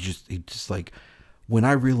it. Like, he just like, when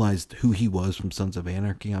I realized who he was from Sons of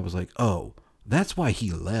Anarchy, I was like, oh, that's why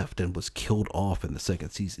he left and was killed off in the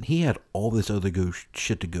second season. He had all this other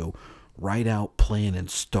shit to go, write out, plan,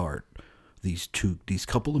 and start these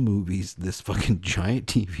couple of movies, this fucking giant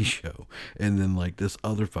TV show, and then, like, this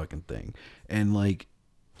other fucking thing. And, like,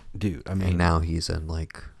 dude, I mean, and now he's in,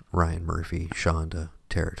 like, Ryan Murphy, Shonda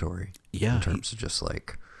territory. Yeah. In terms of just,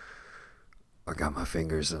 like, I got my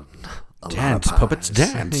fingers in a dance, lot of puppets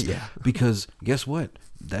dance. Yeah. Because guess what?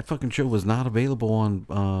 That fucking show was not available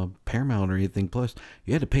on Paramount or anything. Plus,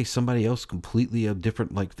 you had to pay somebody else completely a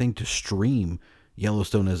different, like, thing to stream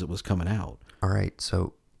Yellowstone as it was coming out. All right,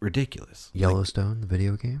 so ridiculous. Yellowstone, like, the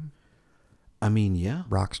video game. I mean, yeah.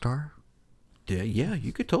 Rockstar. Yeah,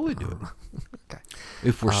 you could totally do it. Okay.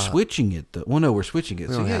 If we're switching it, though. Well, no, we're switching it.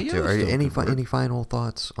 We So don't yeah, have yeah. to. It still could Any work. final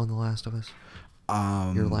thoughts on The Last of Us?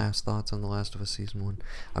 Your last thoughts on The Last of Us Season 1?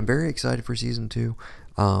 I'm very excited for Season 2.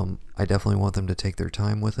 I definitely want them to take their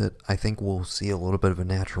time with it. I think we'll see a little bit of a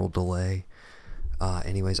natural delay.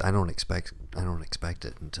 Anyways, I don't expect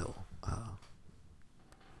it until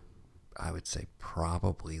I would say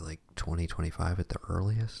probably like 2025 at the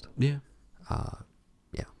earliest. Yeah.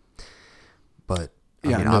 Yeah. But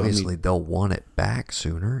Yeah, I mean, no, obviously they'll want it back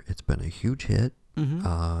sooner. It's been a huge hit.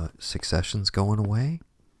 Mm-hmm. Succession's going away.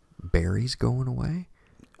 Barry's going away.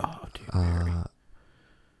 Oh, dude, Barry.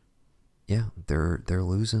 Yeah, they're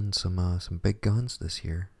losing some big guns this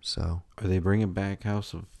year. So Are they bringing back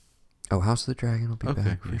House of? House of the Dragon will be Okay,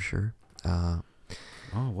 back for yeah. sure.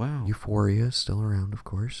 Oh wow. Euphoria is still around, of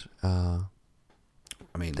course. I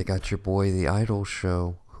mean, They got your boy, the Idol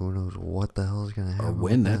show. Who knows what the hell is going to happen? or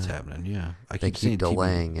when with that's that. happening? Yeah, They keep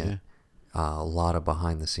delaying TV, it. A lot of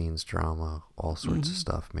behind the scenes drama, all sorts of Mhm.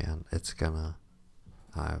 stuff, man. It's gonna.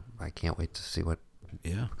 I can't wait to see what.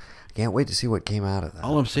 Yeah. I can't wait to see what came out of that.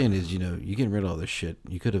 All I'm saying is, you're getting rid of all this shit.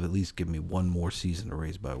 You could have at least given me one more season of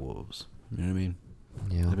Raised by Wolves. You know what I mean?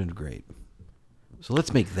 Yeah. That'd have been great. So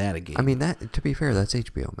let's make that a game. I mean, that. To be fair, that's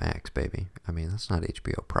HBO Max, baby. I mean, that's not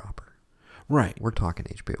HBO proper. Right. We're talking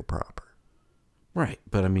HBO proper. Right.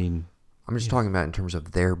 But I mean, I'm just talking about in terms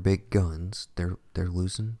of their big guns. They're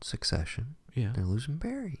losing Succession. yeah. They're losing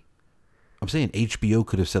Barry. I'm saying HBO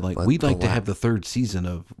could have said, like, But we'd the like to have the third season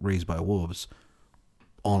of Raised by Wolves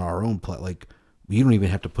on our own like, you don't even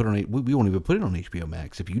have to put it on. We won't even put it on HBO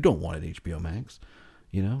Max if you don't want it HBO Max.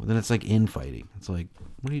 Then it's like infighting. It's like,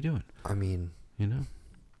 what are you doing? I mean,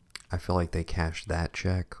 I feel like they cashed that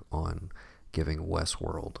check on giving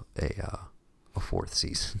Westworld a fourth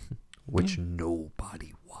season, which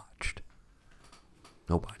nobody watched.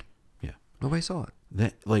 Nobody. Yeah. Nobody saw it.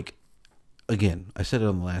 That, like, again, I said it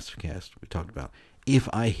on the last cast we talked about. If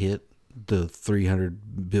I hit the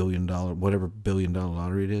 $300 billion, whatever billion-dollar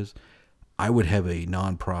lottery it is, I would have a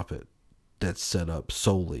nonprofit that's set up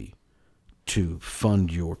solely to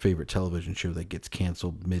fund your favorite television show that gets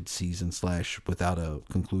canceled mid-season / without a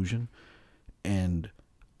conclusion. And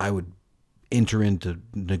I would enter into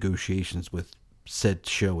negotiations with said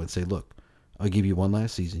show and say, look, I'll give you one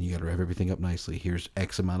last season. You got to wrap everything up nicely. Here's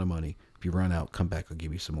X amount of money. If you run out, come back. I'll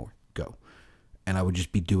give you some more. Go. And I would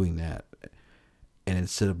just be doing that. And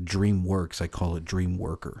instead of DreamWorks, I call it Dream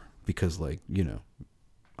Worker. Because, like,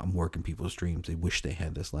 I'm working people's dreams. They wish they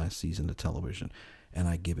had this last season of television. And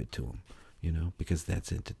I give it to them. Because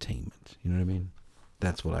that's entertainment. You know what I mean?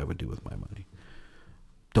 That's what I would do with my money.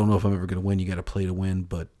 Don't know if I'm ever going to win. You got to play to win.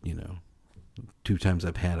 But, 2 times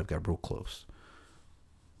I've got real close.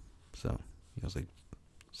 So, it's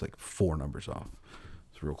like 4 numbers off.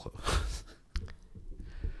 It's real close.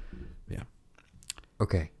 Yeah.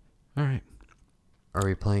 Okay. All right. Are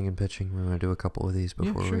we playing and pitching? We're going to do a couple of these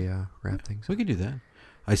before we wrap things. We can do that.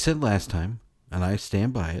 I said last time, and I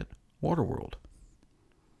stand by it, Waterworld.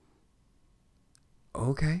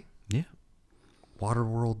 Okay. Yeah.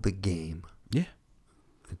 Waterworld the game. Yeah.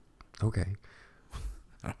 Okay.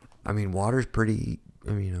 I mean, water's pretty,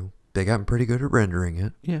 they gotten pretty good at rendering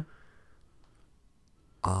it. Yeah.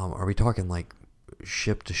 Are we talking like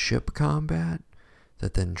ship to ship combat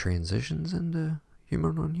that then transitions into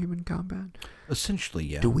human on human combat? Essentially,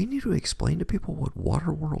 yeah. Do we need to explain to people what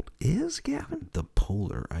Waterworld is, Gavin? The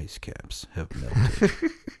polar ice caps have melted.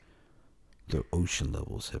 The ocean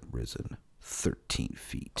levels have risen 13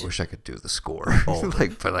 feet. I wish I could do the score.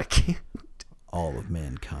 But I can't. All of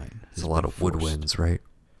mankind. There's a lot of woodwinds, right?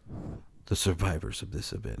 The survivors of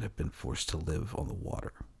this event have been forced to live on the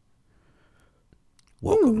water.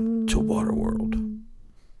 Welcome to Waterworld.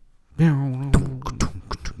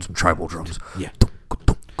 Some tribal drums. Yeah.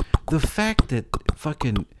 The fact that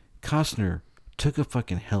fucking Costner took a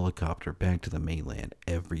fucking helicopter back to the mainland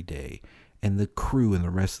every day, and the crew and the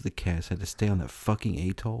rest of the cast had to stay on that fucking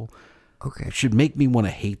atoll. Okay. It should make me want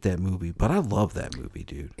to hate that movie, but I love that movie,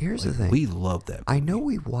 dude. Here's the thing. We love that movie. I know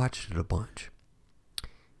we've watched it a bunch,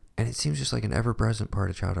 and it seems just like an ever-present part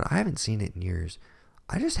of childhood. I haven't seen it in years.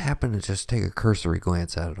 I just happened to just take a cursory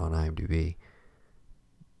glance at it on IMDb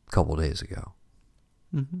a couple days ago.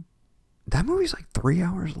 Mm-hmm. That movie's like 3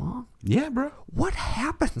 hours long. Yeah, bro. What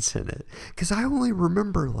happens in it? Because I only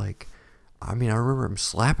remember I remember him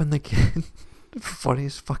slapping the kid.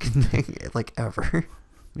 Funniest fucking thing ever.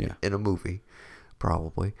 Yeah. In a movie,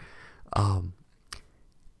 probably. I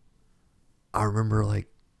remember 1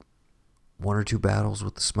 or 2 battles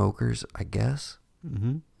with the smokers, I guess.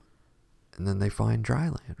 Mm-hmm. And then they find dry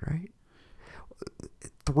land, right?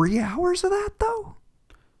 3 hours of that, though?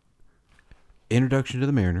 introduction to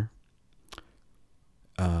the Mariner.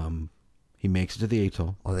 He makes it to the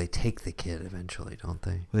atoll. Oh, they take the kid eventually, don't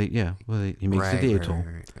they? He makes it to the atoll.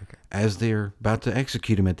 Right. Okay. As they're about to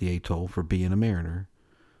execute him at the atoll for being a Mariner,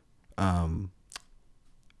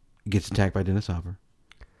 gets attacked by Dennis Hopper.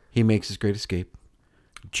 He makes his great escape.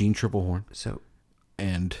 Gene Triplehorn.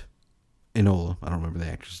 And Enola. I don't remember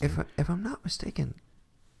the actress. If I'm not mistaken,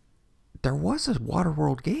 there was a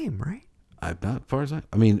Waterworld game, right? Not far as I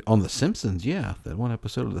mean, on The Simpsons, yeah, that one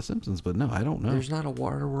episode of The Simpsons, but no, I don't know. There's not a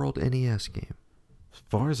Waterworld NES game. As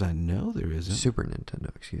far as I know, there isn't. Super Nintendo,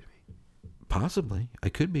 excuse me. Possibly, I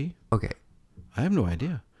could be. Okay, I have no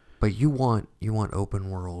idea. But you want open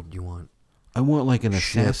world. I want like an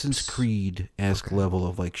ships. Assassin's Creed-esque level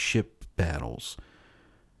of like ship battles,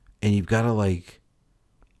 and you've got to like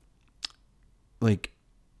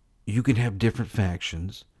you can have different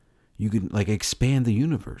factions. You can like expand the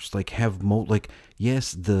universe, like have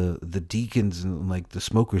yes, the deacons and like the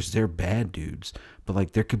smokers, they're bad dudes, but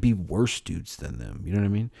like there could be worse dudes than them. You know what I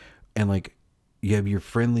mean? And like you have your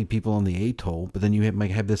friendly people on the atoll, but then you might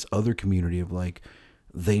have this other community of like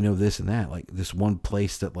they know this and that, like this one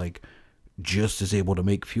place that like just is able to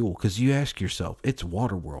make fuel. Because you ask yourself, it's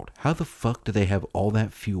Waterworld. How the fuck do they have all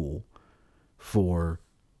that fuel for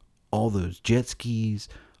all those jet skis,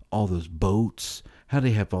 all those boats? How do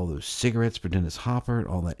they have all those cigarettes for Dennis Hopper,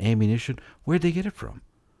 all that ammunition? Where'd they get it from?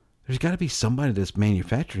 There's got to be somebody that's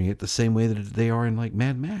manufacturing it the same way that they are in like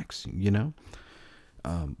Mad Max, you know?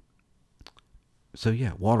 So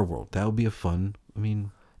yeah, Waterworld. That would be a fun. I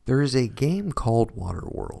mean, there is a game called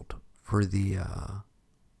Waterworld for the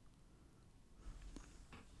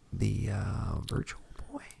Virtual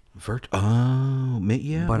Boy.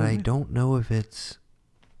 Yeah. But I don't know if it's,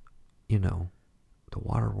 the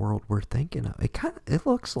Waterworld we're thinking of. It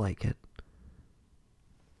looks like it.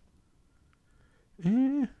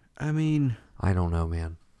 I mean, I don't know,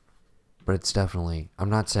 man. But it's definitely, I'm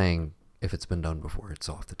not saying if it's been done before, it's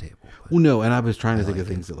off the table. Well, no, and I was trying to think of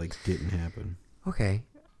things that like didn't happen. Okay.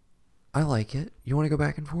 I like it. You want to go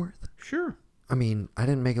back and forth? Sure. I mean, I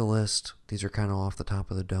didn't make a list. These are kind of off the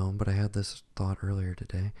top of the dome, but I had this thought earlier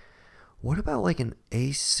today. What about like an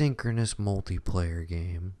asynchronous multiplayer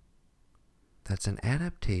game that's an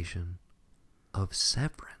adaptation of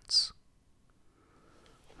Severance?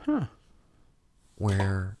 Huh.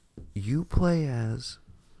 Where you play as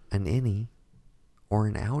an innie or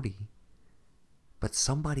an outie, but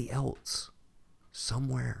somebody else,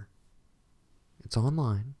 somewhere, it's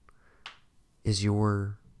online, is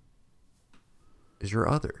your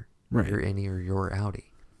other. Right. Your innie or your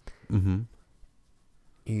outie. Mm-hmm.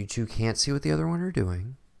 You two can't see what the other one are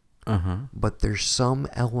doing. Uh-huh. But there's some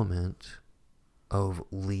element of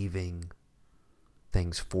leaving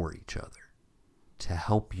things for each other to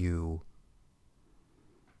help you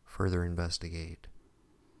further investigate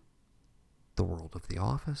the world of The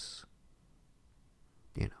Office,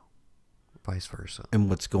 vice versa. And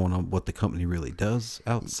what's going on, what the company really does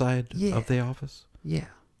outside of The Office? Yeah.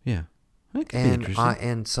 Yeah. That could be interesting.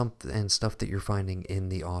 And stuff that you're finding in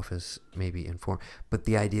The Office maybe inform. But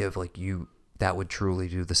the idea of like that would truly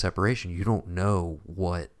do the separation. You don't know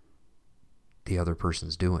what the other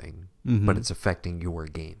person's doing, but it's affecting your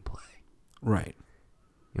gameplay. Right.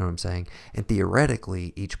 You know what I'm saying? And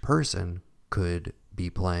theoretically, each person could be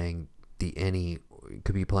playing an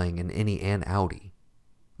innie and outie.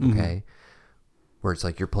 Okay? Where it's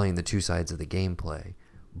like you're playing the two sides of the gameplay,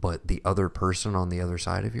 but the other person on the other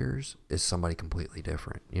side of yours is somebody completely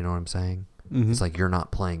different. You know what I'm saying? It's like you're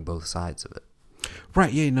not playing both sides of it.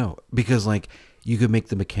 Right, yeah, no. Because like you could make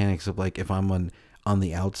the mechanics of like if I'm on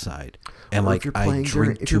the outside and like I drink too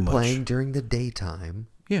much. If you're playing during the daytime,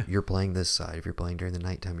 yeah, you're playing this side. If you're playing during the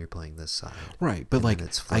nighttime, you're playing this side. Right, but like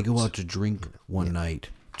I go out to drink one night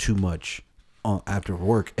too much after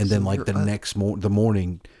work, and then like the next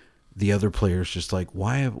morning, the other player's just like,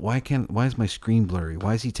 why is my screen blurry?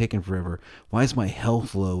 Why is he taking forever? Why is my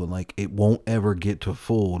health low? And like it won't ever get to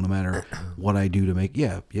full no matter what I do to make.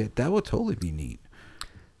 Yeah, that would totally be neat.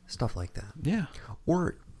 Stuff like that. Yeah.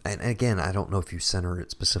 And again, I don't know if you center it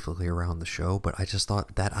specifically around the show, but I just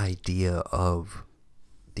thought that idea of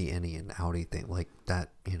the innie and outie thing, like that,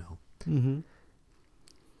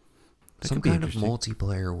 some kind of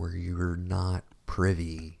multiplayer where you're not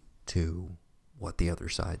privy to what the other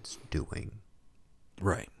side's doing.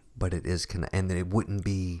 Right. But it is, and it wouldn't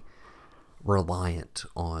be reliant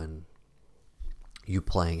on you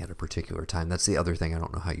playing at a particular time. That's the other thing I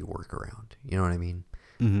don't know how you work around. You know what I mean?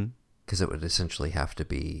 Mm-hmm. Because it would essentially have to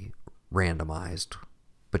be randomized,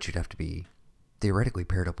 but you'd have to be theoretically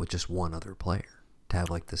paired up with just one other player to have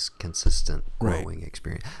like this consistent growing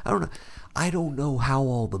experience. I don't know how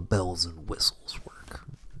all the bells and whistles work.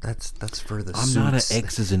 That's for the suits. I'm not an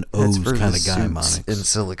X's and O's kind of guy, Monix. In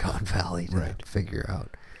Silicon Valley to figure out.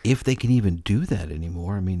 If they can even do that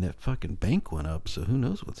anymore. I mean, that fucking bank went up, so who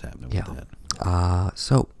knows what's happening with that.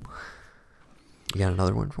 So, you got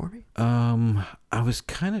another one for me? I was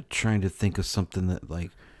kind of trying to think of something that, like,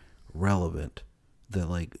 relevant, that,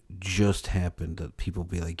 like, just happened, that people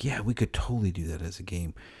be like, yeah, we could totally do that as a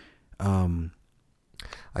game.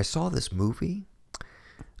 I saw this movie,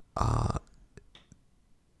 that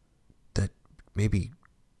maybe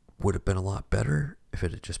would have been a lot better if it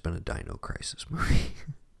had just been a Dino Crisis movie.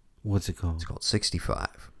 What's it called? It's called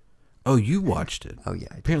 65. Oh, you watched it? Oh, yeah.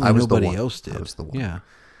 Apparently nobody else did. I was the one. Yeah.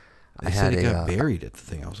 They said it got buried at the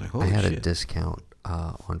thing. I was like, holy shit. I had a discount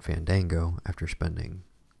on Fandango after spending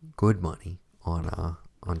good money on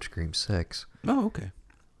Scream 6. Oh, okay.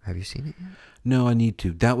 Have you seen it yet? No, I need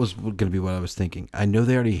to. That was going to be what I was thinking. I know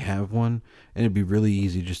they already have one, and it'd be really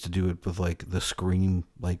easy just to do it with, like, the Scream,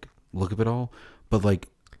 like, look of it all. But, like,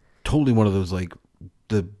 totally one of those, like,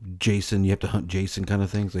 the Jason, you have to hunt Jason kind of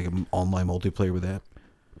things, like an online multiplayer with that.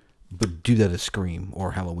 But do that as Scream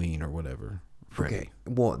or Halloween or whatever. Freddy. Okay.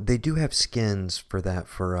 Well, they do have skins for that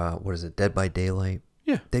for, what is it, Dead by Daylight?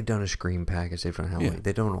 Yeah. They've done a Scream package. They've done Halloween. Yeah.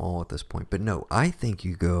 They don't all at this point. But no, I think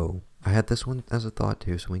you go... I had this one as a thought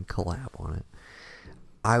too, so we can collab on it.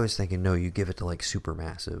 I was thinking, no, you give it to like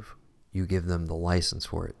Supermassive. You give them the license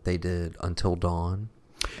for it. They did Until Dawn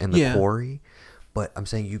and The Quarry. But I'm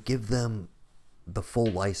saying you give them the full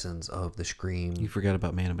license of the Scream. You forgot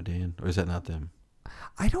about Man of Medan, or is that not them?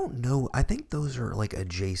 I don't know. I think those are like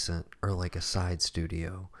adjacent or like a side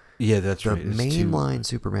studio. Yeah, that's right. The mainline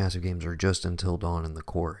Supermassive games are just Until Dawn and The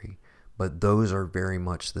Quarry. But those are very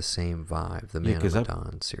much the same vibe, the Man of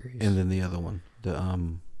Medan series. And then the other one, the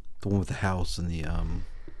one with the house and the...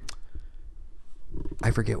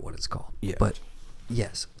 I forget what it's called. Yeah. But,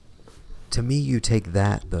 yes. To me, you take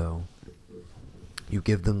that, though. You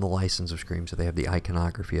give them the license of Scream, so they have the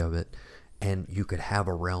iconography of it. And you could have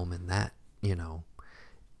a realm in that, you know,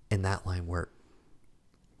 in that line where,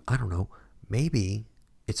 I don't know, maybe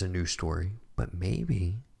it's a new story, but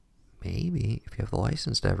maybe if you have the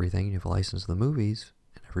license to everything, you have a license to the movies,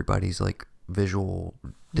 and everybody's like visual,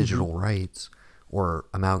 digital rights or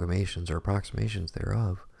amalgamations or approximations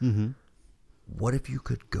thereof. Mm-hmm. What if you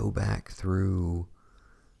could go back through,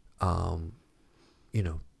 you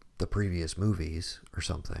know, the previous movies or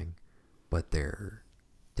something, but they're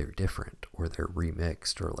different or they're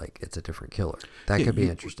remixed or like it's a different killer. That could be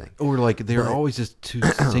interesting. Or like they're always just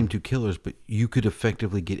same two killers, but you could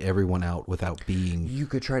effectively get everyone out without being... You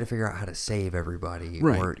could try to figure out how to save everybody.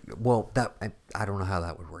 Right. Or, well, that I don't know how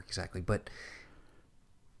that would work exactly, but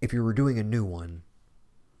if you were doing a new one,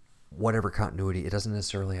 whatever continuity, it doesn't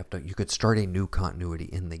necessarily have to... You could start a new continuity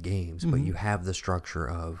in the games, but you have the structure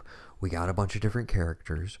of, we got a bunch of different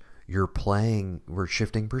characters. We're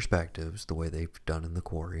shifting perspectives the way they've done in The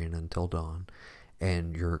Quarry and Until Dawn,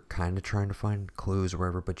 and you're kind of trying to find clues or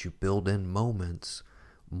whatever, but you build in moments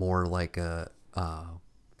more like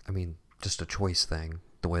just a choice thing,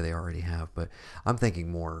 the way they already have. But I'm thinking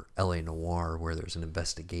more LA Noire, where there's an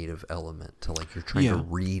investigative element to, like, you're trying to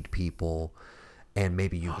read people, and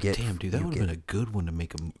maybe you get... Damn, dude, that would have been a good one to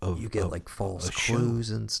make you get like false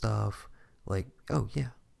clues and stuff. Like, oh,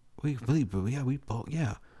 yeah.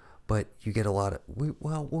 But you get a lot of...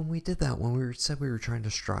 when we did that, when we said we were trying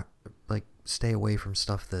to stay away from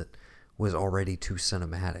stuff that was already too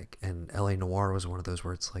cinematic, and LA Noire was one of those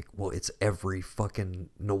where it's like, well, it's every fucking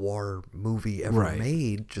noir movie ever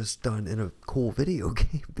made, just done in a cool video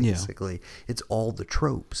game, basically. Yeah. It's all the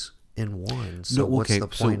tropes in one. So what's the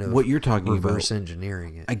point of what you're talking reverse about,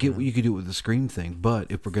 engineering it? I get what you could do with the Scream thing, but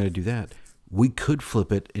if we're going to do that, we could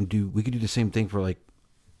flip it and we could do the same thing for, like,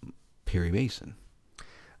 Perry Mason.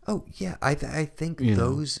 Oh yeah, I think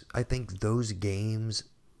those games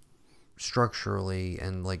structurally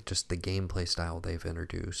and like just the gameplay style they've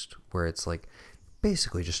introduced, where it's like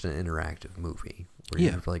basically just an interactive movie where you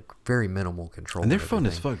have like very minimal control, and they're fun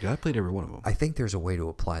as fuck. I played every one of them. I think there's a way to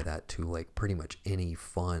apply that to like pretty much any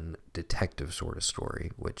fun detective sort of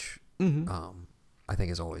story, which I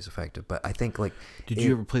think is always effective. But I think like, did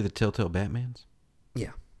you ever play the Telltale Batmans?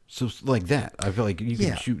 Yeah. So like that, I feel like you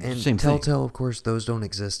can shoot and the same Telltale, thing. Of course, those don't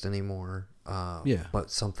exist anymore.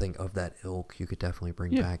 But something of that ilk you could definitely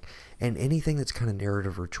bring back. And anything that's kind of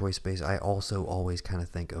narrative or choice-based, I also always kind of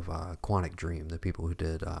think of Quantic Dream, the people who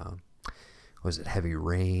did, was it Heavy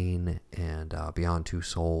Rain and Beyond Two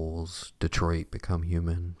Souls, Detroit Become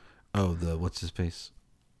Human. Oh, what's his face?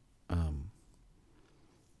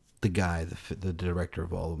 The guy, the director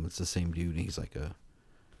of all of them, it's the same dude. He's like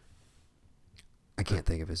I can't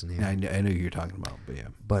think of his name. I know who you're talking about, but yeah.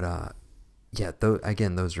 But yeah,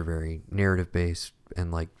 again, those are very narrative based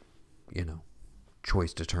and like,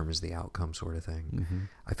 choice determines the outcome sort of thing. Mm-hmm.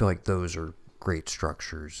 I feel like those are great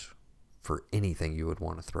structures for anything you would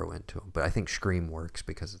want to throw into them. But I think Scream works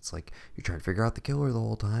because it's like you're trying to figure out the killer the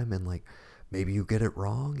whole time, and like maybe you get it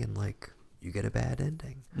wrong and like you get a bad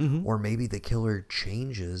ending. Mm-hmm. Or maybe the killer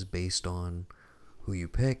changes based on who you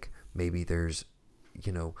pick. Maybe there's,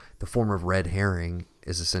 the form of red herring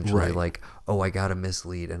is essentially like, oh, I got a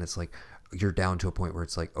mislead. And it's like, you're down to a point where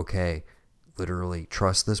it's like, okay, literally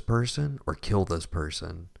trust this person or kill this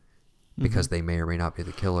person because they may or may not be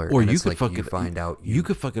the killer. Or and you it's could like fuck you it. find out you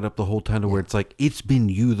could fuck it up the whole time to where it's like it's been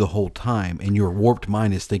you the whole time, and your warped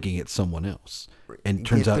mind is thinking it's someone else, and it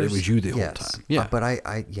turns out it was you the whole time. Yeah, but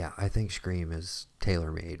I think Scream is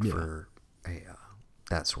tailor made for a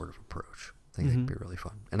that sort of approach. I think it'd be really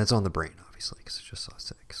fun, and it's on the brain obviously because it's just Saw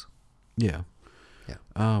 6. Yeah. Yeah.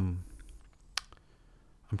 I'm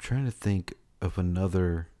trying to think of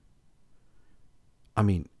another. I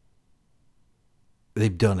mean,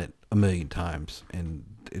 they've done it a million times, and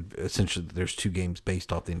essentially there's 2 games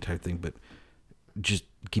based off the entire thing, but just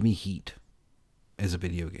give me Heat as a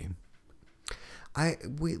video game.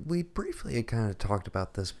 We briefly had kind of talked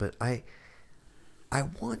about this, but I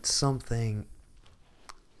want something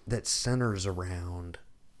that centers around,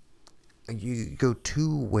 you go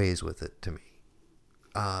 2 ways with it to me.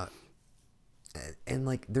 And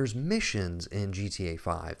like there's missions in GTA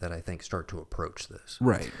 5 that I think start to approach this.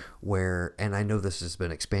 Right. Where, and I know this has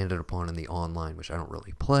been expanded upon in the online, which I don't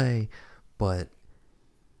really play, but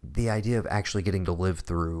the idea of actually getting to live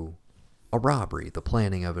through a robbery, the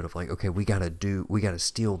planning of it of like, okay, we got to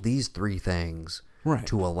steal these 3 things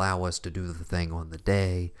to allow us to do the thing on the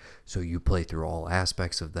day. So you play through all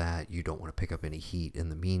aspects of that. You don't want to pick up any heat in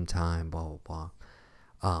the meantime, blah, blah,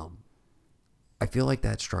 blah. I feel like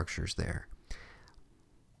that structure's there.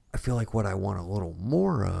 I feel like what I want a little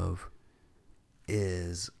more of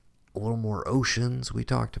is a little more oceans we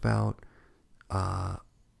talked about, a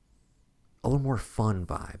little more fun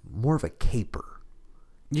vibe, more of a caper.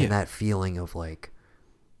 Yeah. And that feeling of like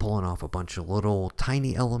pulling off a bunch of little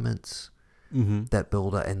tiny elements that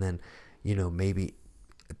build up, and then, maybe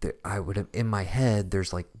I would have, in my head,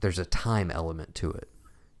 there's a time element to it.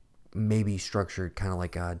 Maybe structured kind of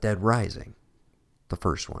like Dead Rising, the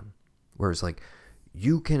first one, where it's like,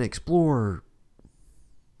 you can explore,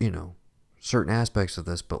 certain aspects of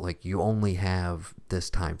this, but like you only have this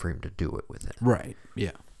time frame to do it within. Right.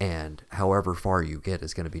 Yeah. And however far you get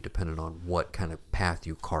is going to be dependent on what kind of path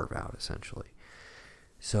you carve out, essentially.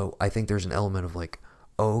 So I think there's an element of like,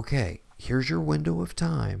 oh, okay, here's your window of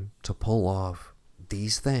time to pull off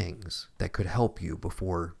these things that could help you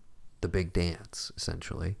before the big dance,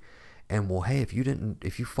 essentially. And well, hey, if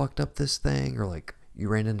you fucked up this thing, or like you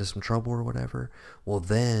ran into some trouble or whatever, well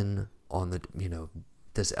then on the,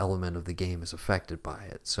 this element of the game is affected by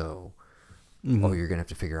it. So, oh, you're going to have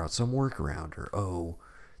to figure out some workaround, or, oh,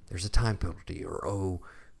 there's a time penalty, or, oh,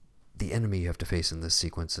 the enemy you have to face in this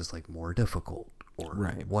sequence is like more difficult, or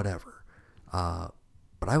whatever.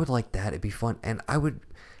 But I would like that. It'd be fun. And I would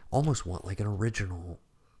almost want like an original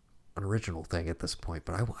thing at this point,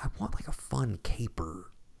 but I want like a fun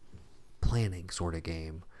caper planning sort of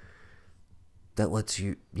game that lets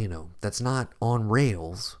you, that's not on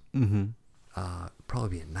rails.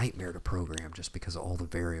 Probably be a nightmare to program just because of all the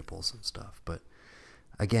variables and stuff. But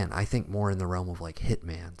again, I think more in the realm of like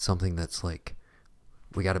Hitman, something that's like,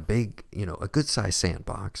 we got a big, a good sized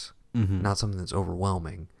sandbox, not something that's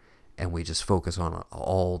overwhelming, and we just focus on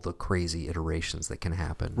all the crazy iterations that can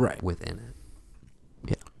happen within it.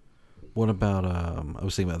 Yeah. What about, I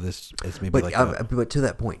was thinking about this as maybe but to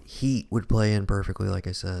that point, Heat would play in perfectly, like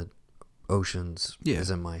I said. Oceans is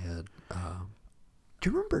in my head. Do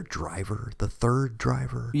you remember Driver, the third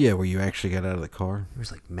Driver? Yeah, where you actually got out of the car. There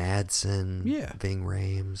was like Madsen, Ving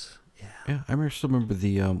Rhames. Yeah, I still remember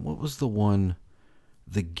the, what was the one,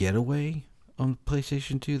 The Getaway on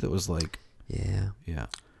PlayStation 2 that was like... Yeah.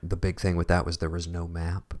 The big thing with that was there was no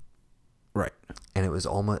map. Right. And it was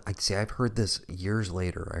almost... I've heard this years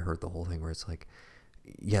later. I heard the whole thing where it's like,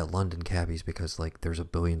 yeah, London cabbies, because like there's a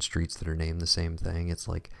billion streets that are named the same thing. It's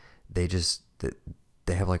like they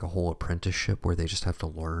have like a whole apprenticeship where they just have to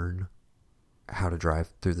learn how to drive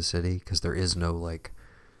through the city, because there is no like,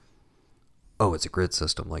 oh, it's a grid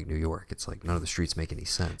system like New York. It's like none of the streets make any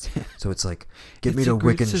sense. So it's like, get me to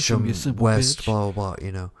Wickensham West, bitch. Blah, blah,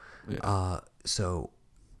 blah, Yeah. So,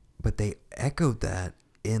 but they echoed that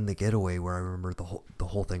in The Getaway, where I remember the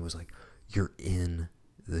whole thing was like, you're in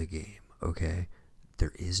the game, okay?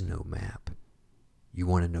 There is no map. You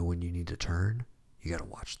want to know when you need to turn? You got to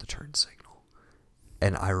watch the turn signal.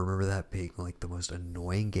 And I remember that being like the most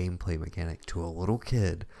annoying gameplay mechanic to a little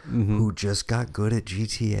kid Mm-hmm. who just got good at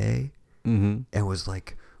GTA Mm-hmm. and was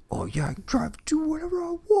like, oh yeah, I can drive, do whatever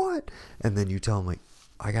I want. And then you tell him like,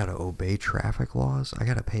 I gotta obey traffic laws. I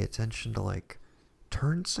gotta pay attention to like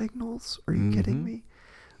turn signals. Are you kidding me?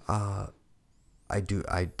 I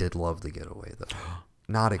did love the Getaway though.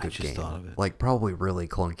 Not a good game. Thought of it. Like probably really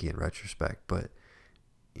clunky in retrospect, but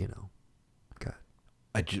you know, God.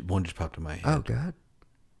 One just popped in my head. Oh God.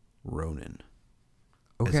 Ronin.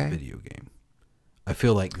 Okay. As a video game. I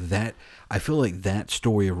feel like that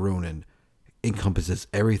story of Ronin encompasses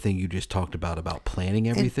everything you just talked about planning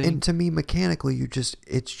everything. And to me, mechanically, it's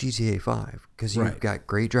GTA 5 because you've got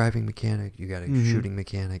great driving mechanic, you got a shooting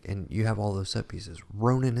mechanic, and you have all those set pieces.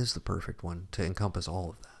 Ronin is the perfect one to encompass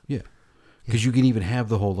all of that. Yeah, because you can even have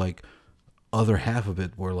the whole like other half of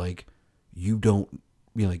it where like you don't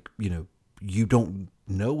you don't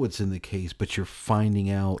know what's in the case, but you're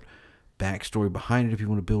finding out backstory behind it if you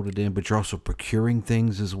want to build it in, but you're also procuring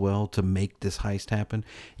things as well to make this heist happen.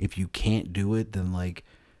 If you can't do it, then like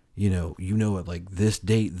you know at like this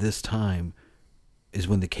date, this time is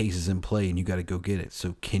when the case is in play and you got to go get it.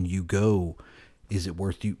 So can you go? Is it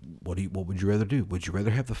worth you? What would you rather do? Would you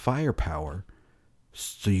rather have the firepower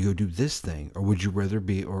so you go do this thing, or would you rather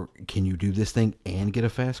or can you do this thing and get a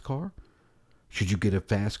fast car? Should you get a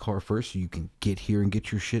fast car first so you can get here and get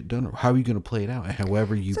your shit done? Or how are you going to play it out?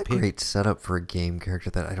 However you pick. It's a great setup for a game character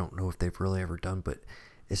that I don't know if they've really ever done, but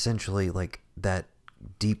essentially like that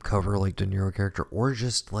deep cover like De Niro character, or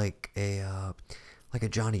just like a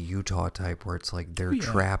Johnny Utah type where it's like they're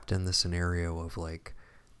trapped in the scenario of like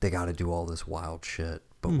they got to do all this wild shit,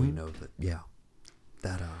 but we know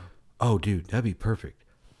that oh dude, that'd be perfect.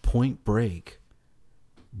 Point Break,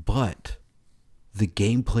 but the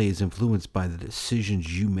gameplay is influenced by the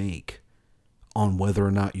decisions you make on whether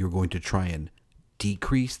or not you're going to try and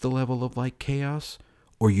decrease the level of like chaos,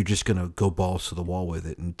 or you're just going to go balls to the wall with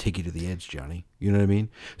it and take you to the edge, Johnny. You know what I mean?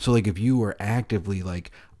 So like if you are actively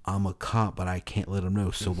like, I'm a cop, but I can't let them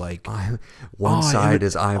know. So like, one side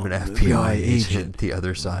is I'm an FBI agent. The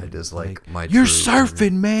other side is like my. You're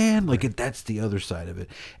surfing, man. Like that's the other side of it.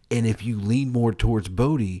 And if you lean more towards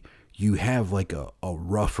Bodhi, you have like a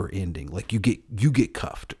rougher ending. Like you get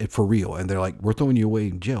cuffed for real, and they're like, we're throwing you away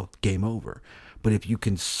in jail. Game over. But if you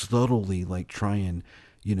can subtly like try and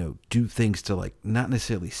do things to like not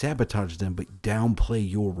necessarily sabotage them, but downplay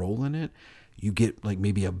your role in it, you get like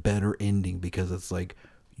maybe a better ending because it's like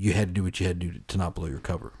you had to do what you had to do to not blow your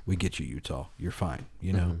cover. We get you, Utah. You're fine.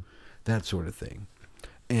 That sort of thing.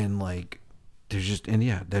 And like there's just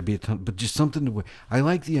that'd be a ton. But just something to. I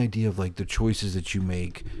like the idea of like the choices that you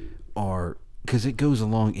make are because it goes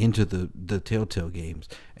along into the Telltale games,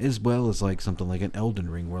 as well as like something like an Elden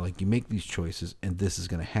Ring where like you make these choices and this is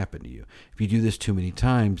going to happen to you. If you do this too many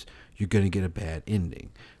times, you're going to get a bad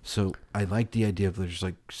ending. So I like the idea of there's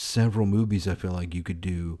like several movies I feel like you could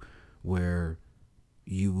do where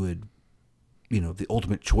you would, the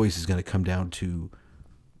ultimate choice is going to come down to,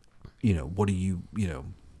 what do you,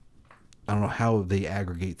 I don't know how they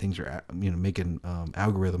aggregate things or, make an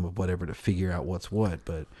algorithm of whatever to figure out what's what,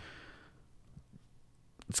 but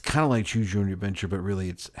it's kind of like Choose Your Own Adventure, but really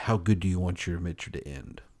it's how good do you want your adventure to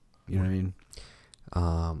end? You know what I mean?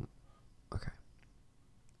 Okay.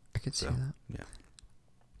 I could see that. Yeah.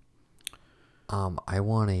 I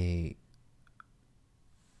want a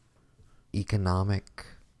economic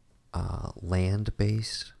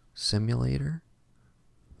land-based simulator.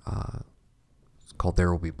 It's called There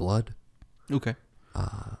Will Be Blood. Okay.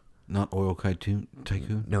 Not Oil Tycoon?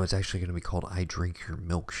 No, it's actually going to be called I Drink Your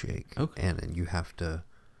Milkshake. Okay. And you have to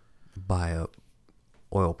buy up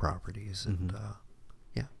oil properties and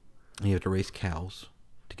And you have to raise cows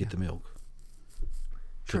to get the milk.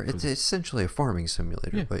 Sure, it's essentially a farming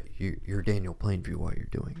simulator, but you're Daniel Plainview while you're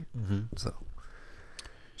doing it. Mm-hmm.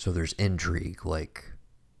 So there's intrigue, like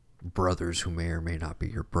brothers who may or may not be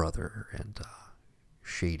your brother, and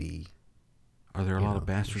shady. Are there a lot of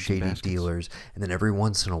bastards shady and baskets? dealers, and then every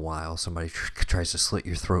once in a while somebody tries to slit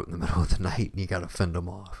your throat in the middle of the night, and you got to fend them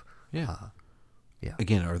off. Yeah.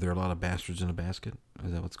 Again, are there a lot of bastards in a basket?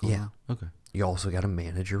 Is that what's going on? Okay. You also got to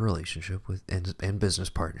manage your relationship with and business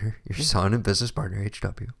partner, your son and business partner,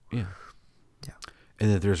 HW. Yeah. Yeah.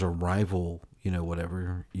 And if there's a rival,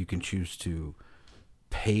 whatever, you can choose to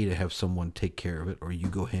pay to have someone take care of it, or you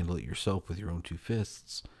go handle it yourself with your own two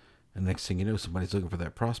fists. And next thing you know, somebody's looking for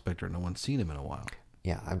that prospector, and no one's seen him in a while.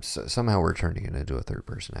 Yeah, somehow we're turning it into a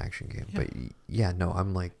third-person action game. Yeah. But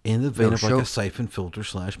I'm like... In the vein of like a Siphon Filter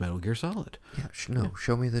 / Metal Gear Solid. Yeah,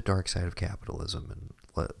 show me the dark side of capitalism,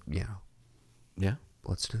 and Yeah.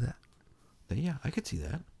 let's do that. Yeah, I could see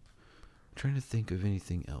that. trying to think of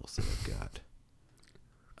anything else that I've got.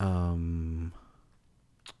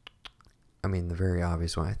 I mean, the very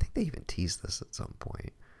obvious one. I think they even teased this at some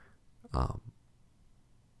point.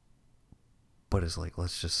 But it's like,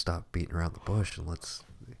 let's just stop beating around the bush and let's.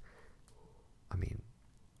 I mean,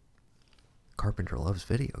 Carpenter loves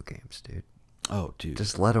video games, dude. Oh, dude.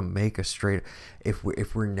 Just let him make a straight. If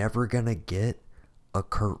we're never gonna get a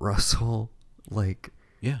Kurt Russell, like,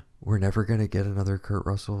 yeah, we're never gonna get another Kurt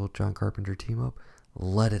Russell John Carpenter team up.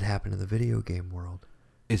 Let it happen in the video game world.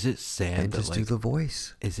 Is it sad and that just do the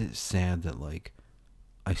voice? Is it sad that like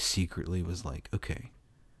I secretly was like, okay,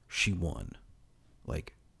 she won.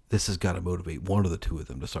 Like, this has got to motivate one of the two of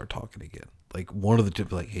them to start talking again. Like, one of the two,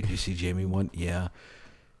 like, hey, did you see Jamie won? Yeah.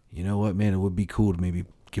 You know what, man? It would be cool to maybe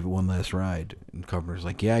give it one last ride. And Carpenter's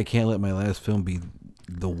like, yeah, I can't let my last film be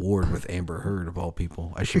The Ward with Amber Heard, of all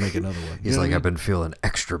people. I should make another one. He's like, I've been feeling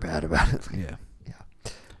extra bad about it. Yeah.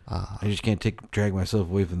 I just can't drag myself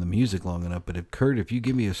away from the music long enough. But if you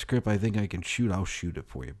give me a script I think I can shoot, I'll shoot it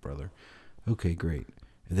for you, brother. Okay, great.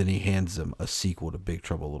 And then he hands them a sequel to Big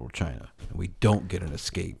Trouble in Little China. And we don't get an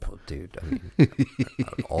escape. Well, dude, I mean,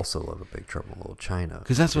 I'd also love a Big Trouble in Little China.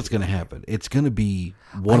 Because that's what's going to happen. It's going to be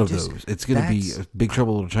one of those. It's going to be a Big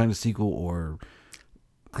Trouble in Little China sequel or...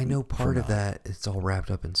 I know part of that, it's all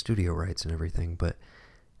wrapped up in studio rights and everything, but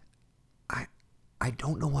I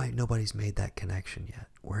don't know why nobody's made that connection yet.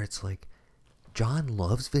 Where it's like, John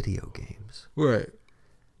loves video games. Right.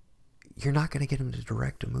 You're not going to get him to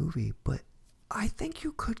direct a movie, but I think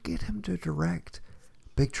you could get him to direct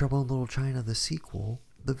Big Trouble in Little China, the sequel,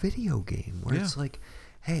 the video game, where it's like,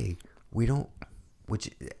 hey, we don't,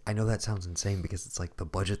 which I know that sounds insane because it's like the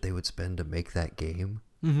budget they would spend to make that game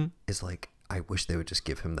is like, I wish they would just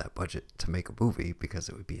give him that budget to make a movie because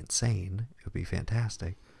it would be insane. It would be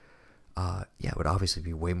fantastic. It would obviously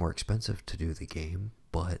be way more expensive to do the game,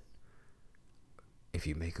 but if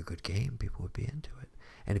you make a good game, people would be into it.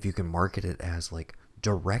 And if you can market it as like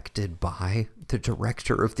directed by the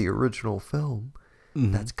director of the original film,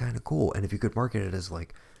 that's kind of cool. And if you could market it as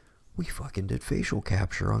like, we fucking did facial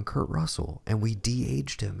capture on Kurt Russell and we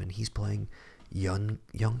de-aged him and he's playing young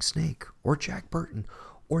Snake or Jack Burton,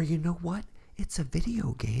 or you know what? It's a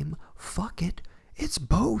video game. Fuck it. It's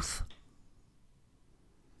both.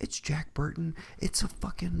 It's Jack Burton. It's a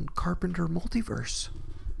fucking Carpenter multiverse.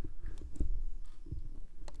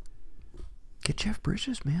 Get Jeff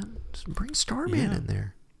Bridges, man. Just bring Starman in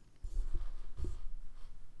there.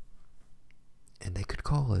 And they could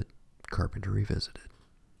call it Carpenter Revisited.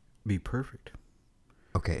 Be perfect.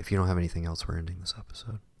 Okay, if you don't have anything else, we're ending this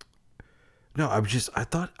episode. No, I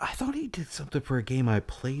thought he did something for a game I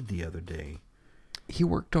played the other day. He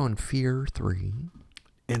worked on Fear 3.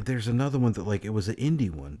 And there's another one that, like, it was an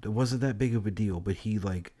indie one. It wasn't that big of a deal, but he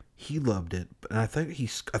loved it. And I thought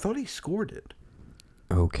he scored it.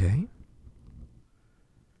 Okay.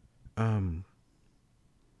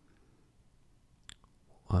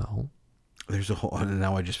 Well, there's a whole, and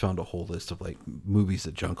now I just found a whole list of like movies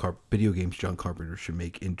that video games John Carpenter should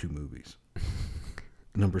make into movies.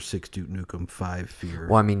 Number 6, Duke Nukem. 5, Fear.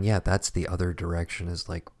 Well, I mean, yeah, that's the other direction. Is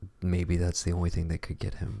like maybe that's the only thing that could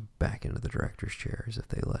get him back into the director's chair is if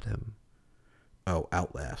they let him. Oh,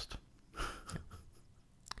 Outlast.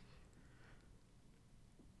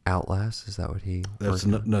 Outlast, is that what he? That's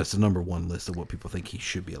it's the number 1 list of what people think he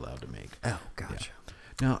should be allowed to make. Oh, gotcha. Yeah.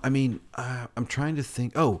 Now, I mean, I'm trying to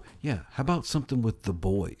think. Oh, yeah. How about something with The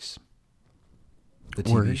Boys, the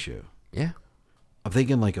TV show? Yeah, I'm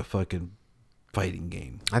thinking like a fucking fighting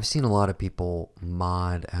game. I've seen a lot of people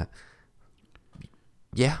mod at.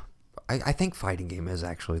 Yeah, I think fighting game is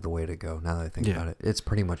actually the way to go. Now that I think about it, it's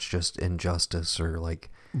pretty much just Injustice or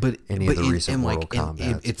like any of the recent Mortal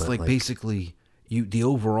Kombat. It's like basically. The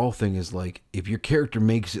overall thing is like if your character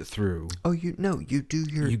makes it through. Oh, you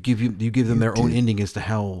give them their own ending as to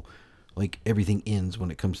how like everything ends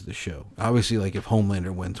when it comes to the show. Obviously, like if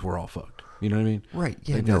Homelander wins, we're all fucked. You know what I mean? Right.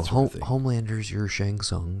 Yeah. Like no. Homelander's your Shang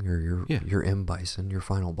Tsung or your M Bison, your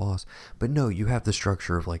final boss. But no, you have the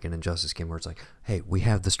structure of like an Injustice game where it's like, hey, we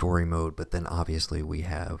have the story mode, but then obviously we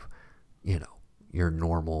have, your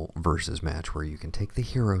normal versus match where you can take the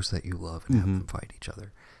heroes that you love and have them fight each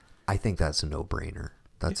other. I think that's a no-brainer.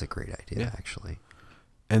 That's a great idea, actually.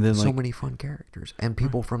 And then so many fun characters and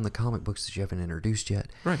people from the comic books that you haven't introduced yet.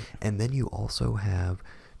 Right. And then you also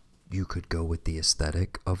you could go with the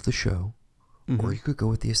aesthetic of the show, or you could go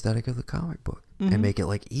with the aesthetic of the comic book and make it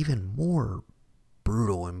like even more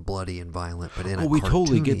brutal and bloody and violent, but in a we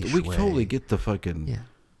totally get way. the fucking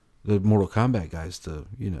the Mortal Kombat guys to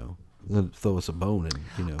throw us a bone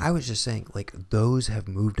and, I was just saying, like, those have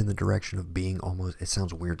moved in the direction of being almost, it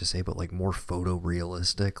sounds weird to say, but like more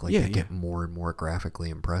photorealistic. Like they get more and more graphically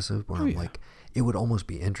impressive. Where I'm like, it would almost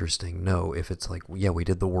be interesting, if it's like, we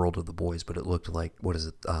did The World of the Boys, but it looked like, what is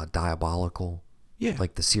it, Diabolical? Yeah.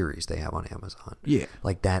 Like the series they have on Amazon. Yeah.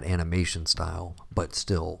 Like that animation style, but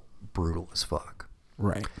still brutal as fuck.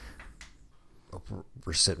 Right.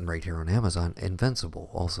 We're sitting right here on Amazon. Invincible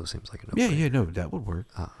also seems like a no-brainer. Yeah, no, that would work.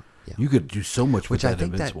 Yeah. You could do so much with that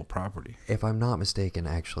Invincible property. If I'm not mistaken,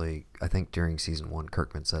 actually, I think during season 1,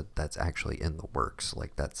 Kirkman said that's actually in the works.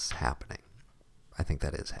 Like, that's happening. I think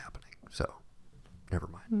that is happening. So, never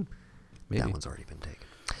mind. Maybe. That one's already been taken.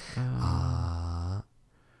 I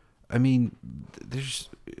mean, there's...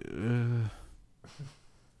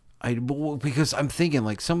 because I'm thinking,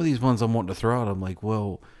 like, some of these ones I'm wanting to throw out, I'm like,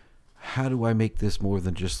 well, how do I make this more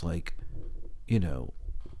than just, like,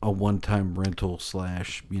 a one-time rental /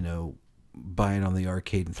 buy it on the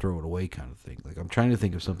arcade and throw it away kind of thing. Like, I'm trying to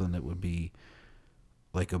think of something that would be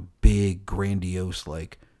like a big, grandiose,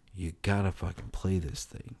 like, you gotta fucking play this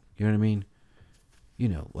thing. You know what I mean?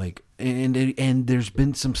 Like, and there's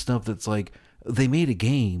been some stuff that's like, they made a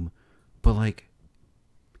game, but like,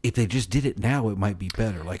 if they just did it now, it might be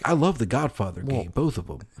better. Like, I love the Godfather game, both of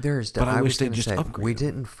them. But I wish they just upgraded. We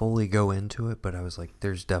didn't fully go into it, but I was like,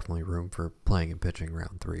 there's definitely room for playing and pitching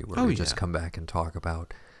round 3, where we just come back and talk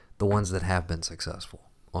about the ones that have been successful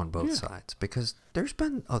on both sides, because there's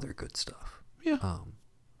been other good stuff. Yeah.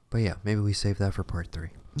 But yeah, maybe we save that for part 3.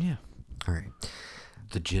 Yeah. All right.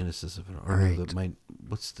 The genesis of it. All right.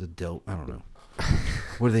 What's the I don't know.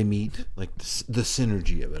 Where they meet, like the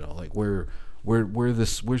synergy of it all, like where's the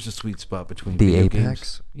sweet spot between the video apex?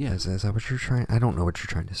 Games? Yeah, is that what you're trying? I don't know what you're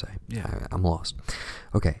trying to say. Yeah, I'm lost.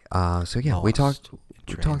 Okay, so yeah, we talked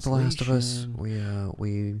The Last of Us.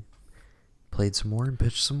 We played some more and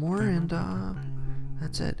pitched some more, and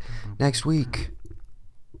that's it. Next week.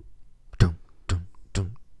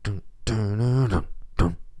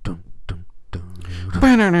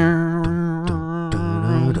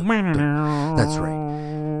 That's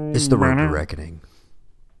right. It's the Road to Reckoning.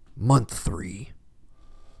 Month 3.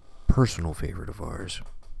 Personal favorite of ours.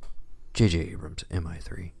 J.J. Abrams,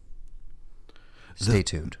 MI3. Stay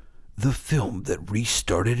tuned. The film that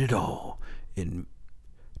restarted it all and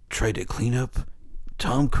tried to clean up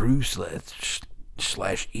Tom Cruise /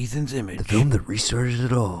 Ethan's image. The film that restarted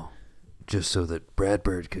it all. Just so that Brad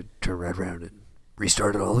Bird could turn right around and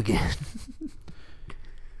restart it all again.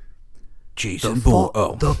 Jason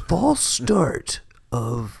Bourne. The false start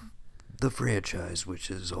of the franchise, which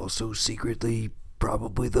is also secretly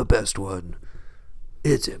probably the best one.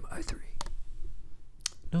 It's MI3.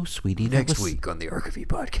 No, sweetie. Next week on the Archivy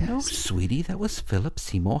Podcast. No, sweetie. That was Philip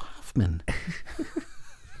Seymour Hoffman.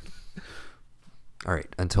 All right.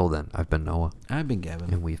 Until then, I've been Noah. I've been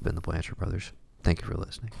Gavin. And we've been the Blanchard Brothers. Thank you for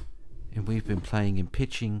listening. And we've been playing and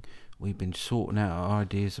pitching. We've been sorting out our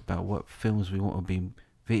ideas about what films we want to be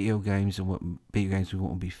video games and what video games we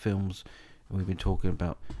want to be films. And we've been talking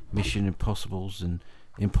about Mission Impossibles and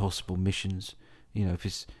impossible missions. If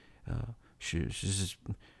it's this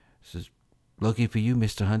is lucky for you,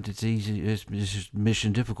 Mr. Hunt. It's easy. It's just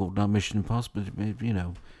mission difficult, not mission impossible. We've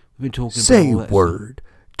been talking. Say about all that word,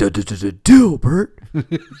 Dilbert.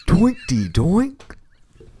 Doink doink.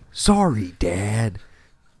 Sorry, Dad.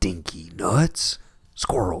 Dinky nuts.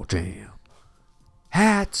 Squirrel jam.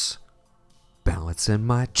 Hats. Balance in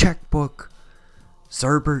my checkbook.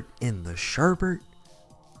 Zerbert in the sherbert.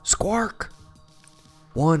 Squark.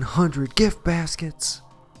 100 gift baskets.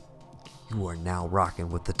 You are now rocking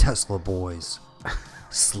with the Tesla boys.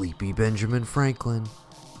 Sleepy Benjamin Franklin.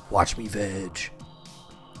 Watch me veg.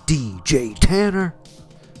 DJ Tanner.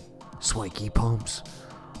 Swanky pumps.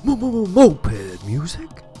 Moped music.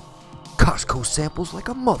 Costco samples like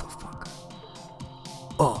a motherfucker.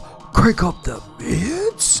 Crank up the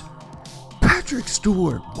mids. Patrick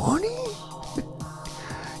Stewart money.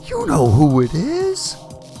 You know who it is.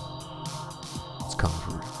 It's coming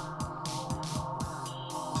for real.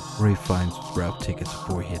 Ray Fiennes was Ralph tickets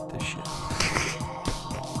before he hit this shit.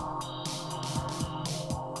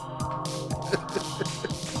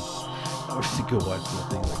 I wish to go watch that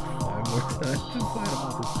thing like 5 more times and find out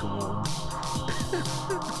what's going on.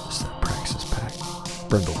 It's that Praxis pack.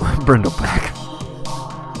 Brindle pack.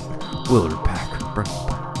 Willard pack.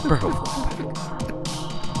 Brindle pack.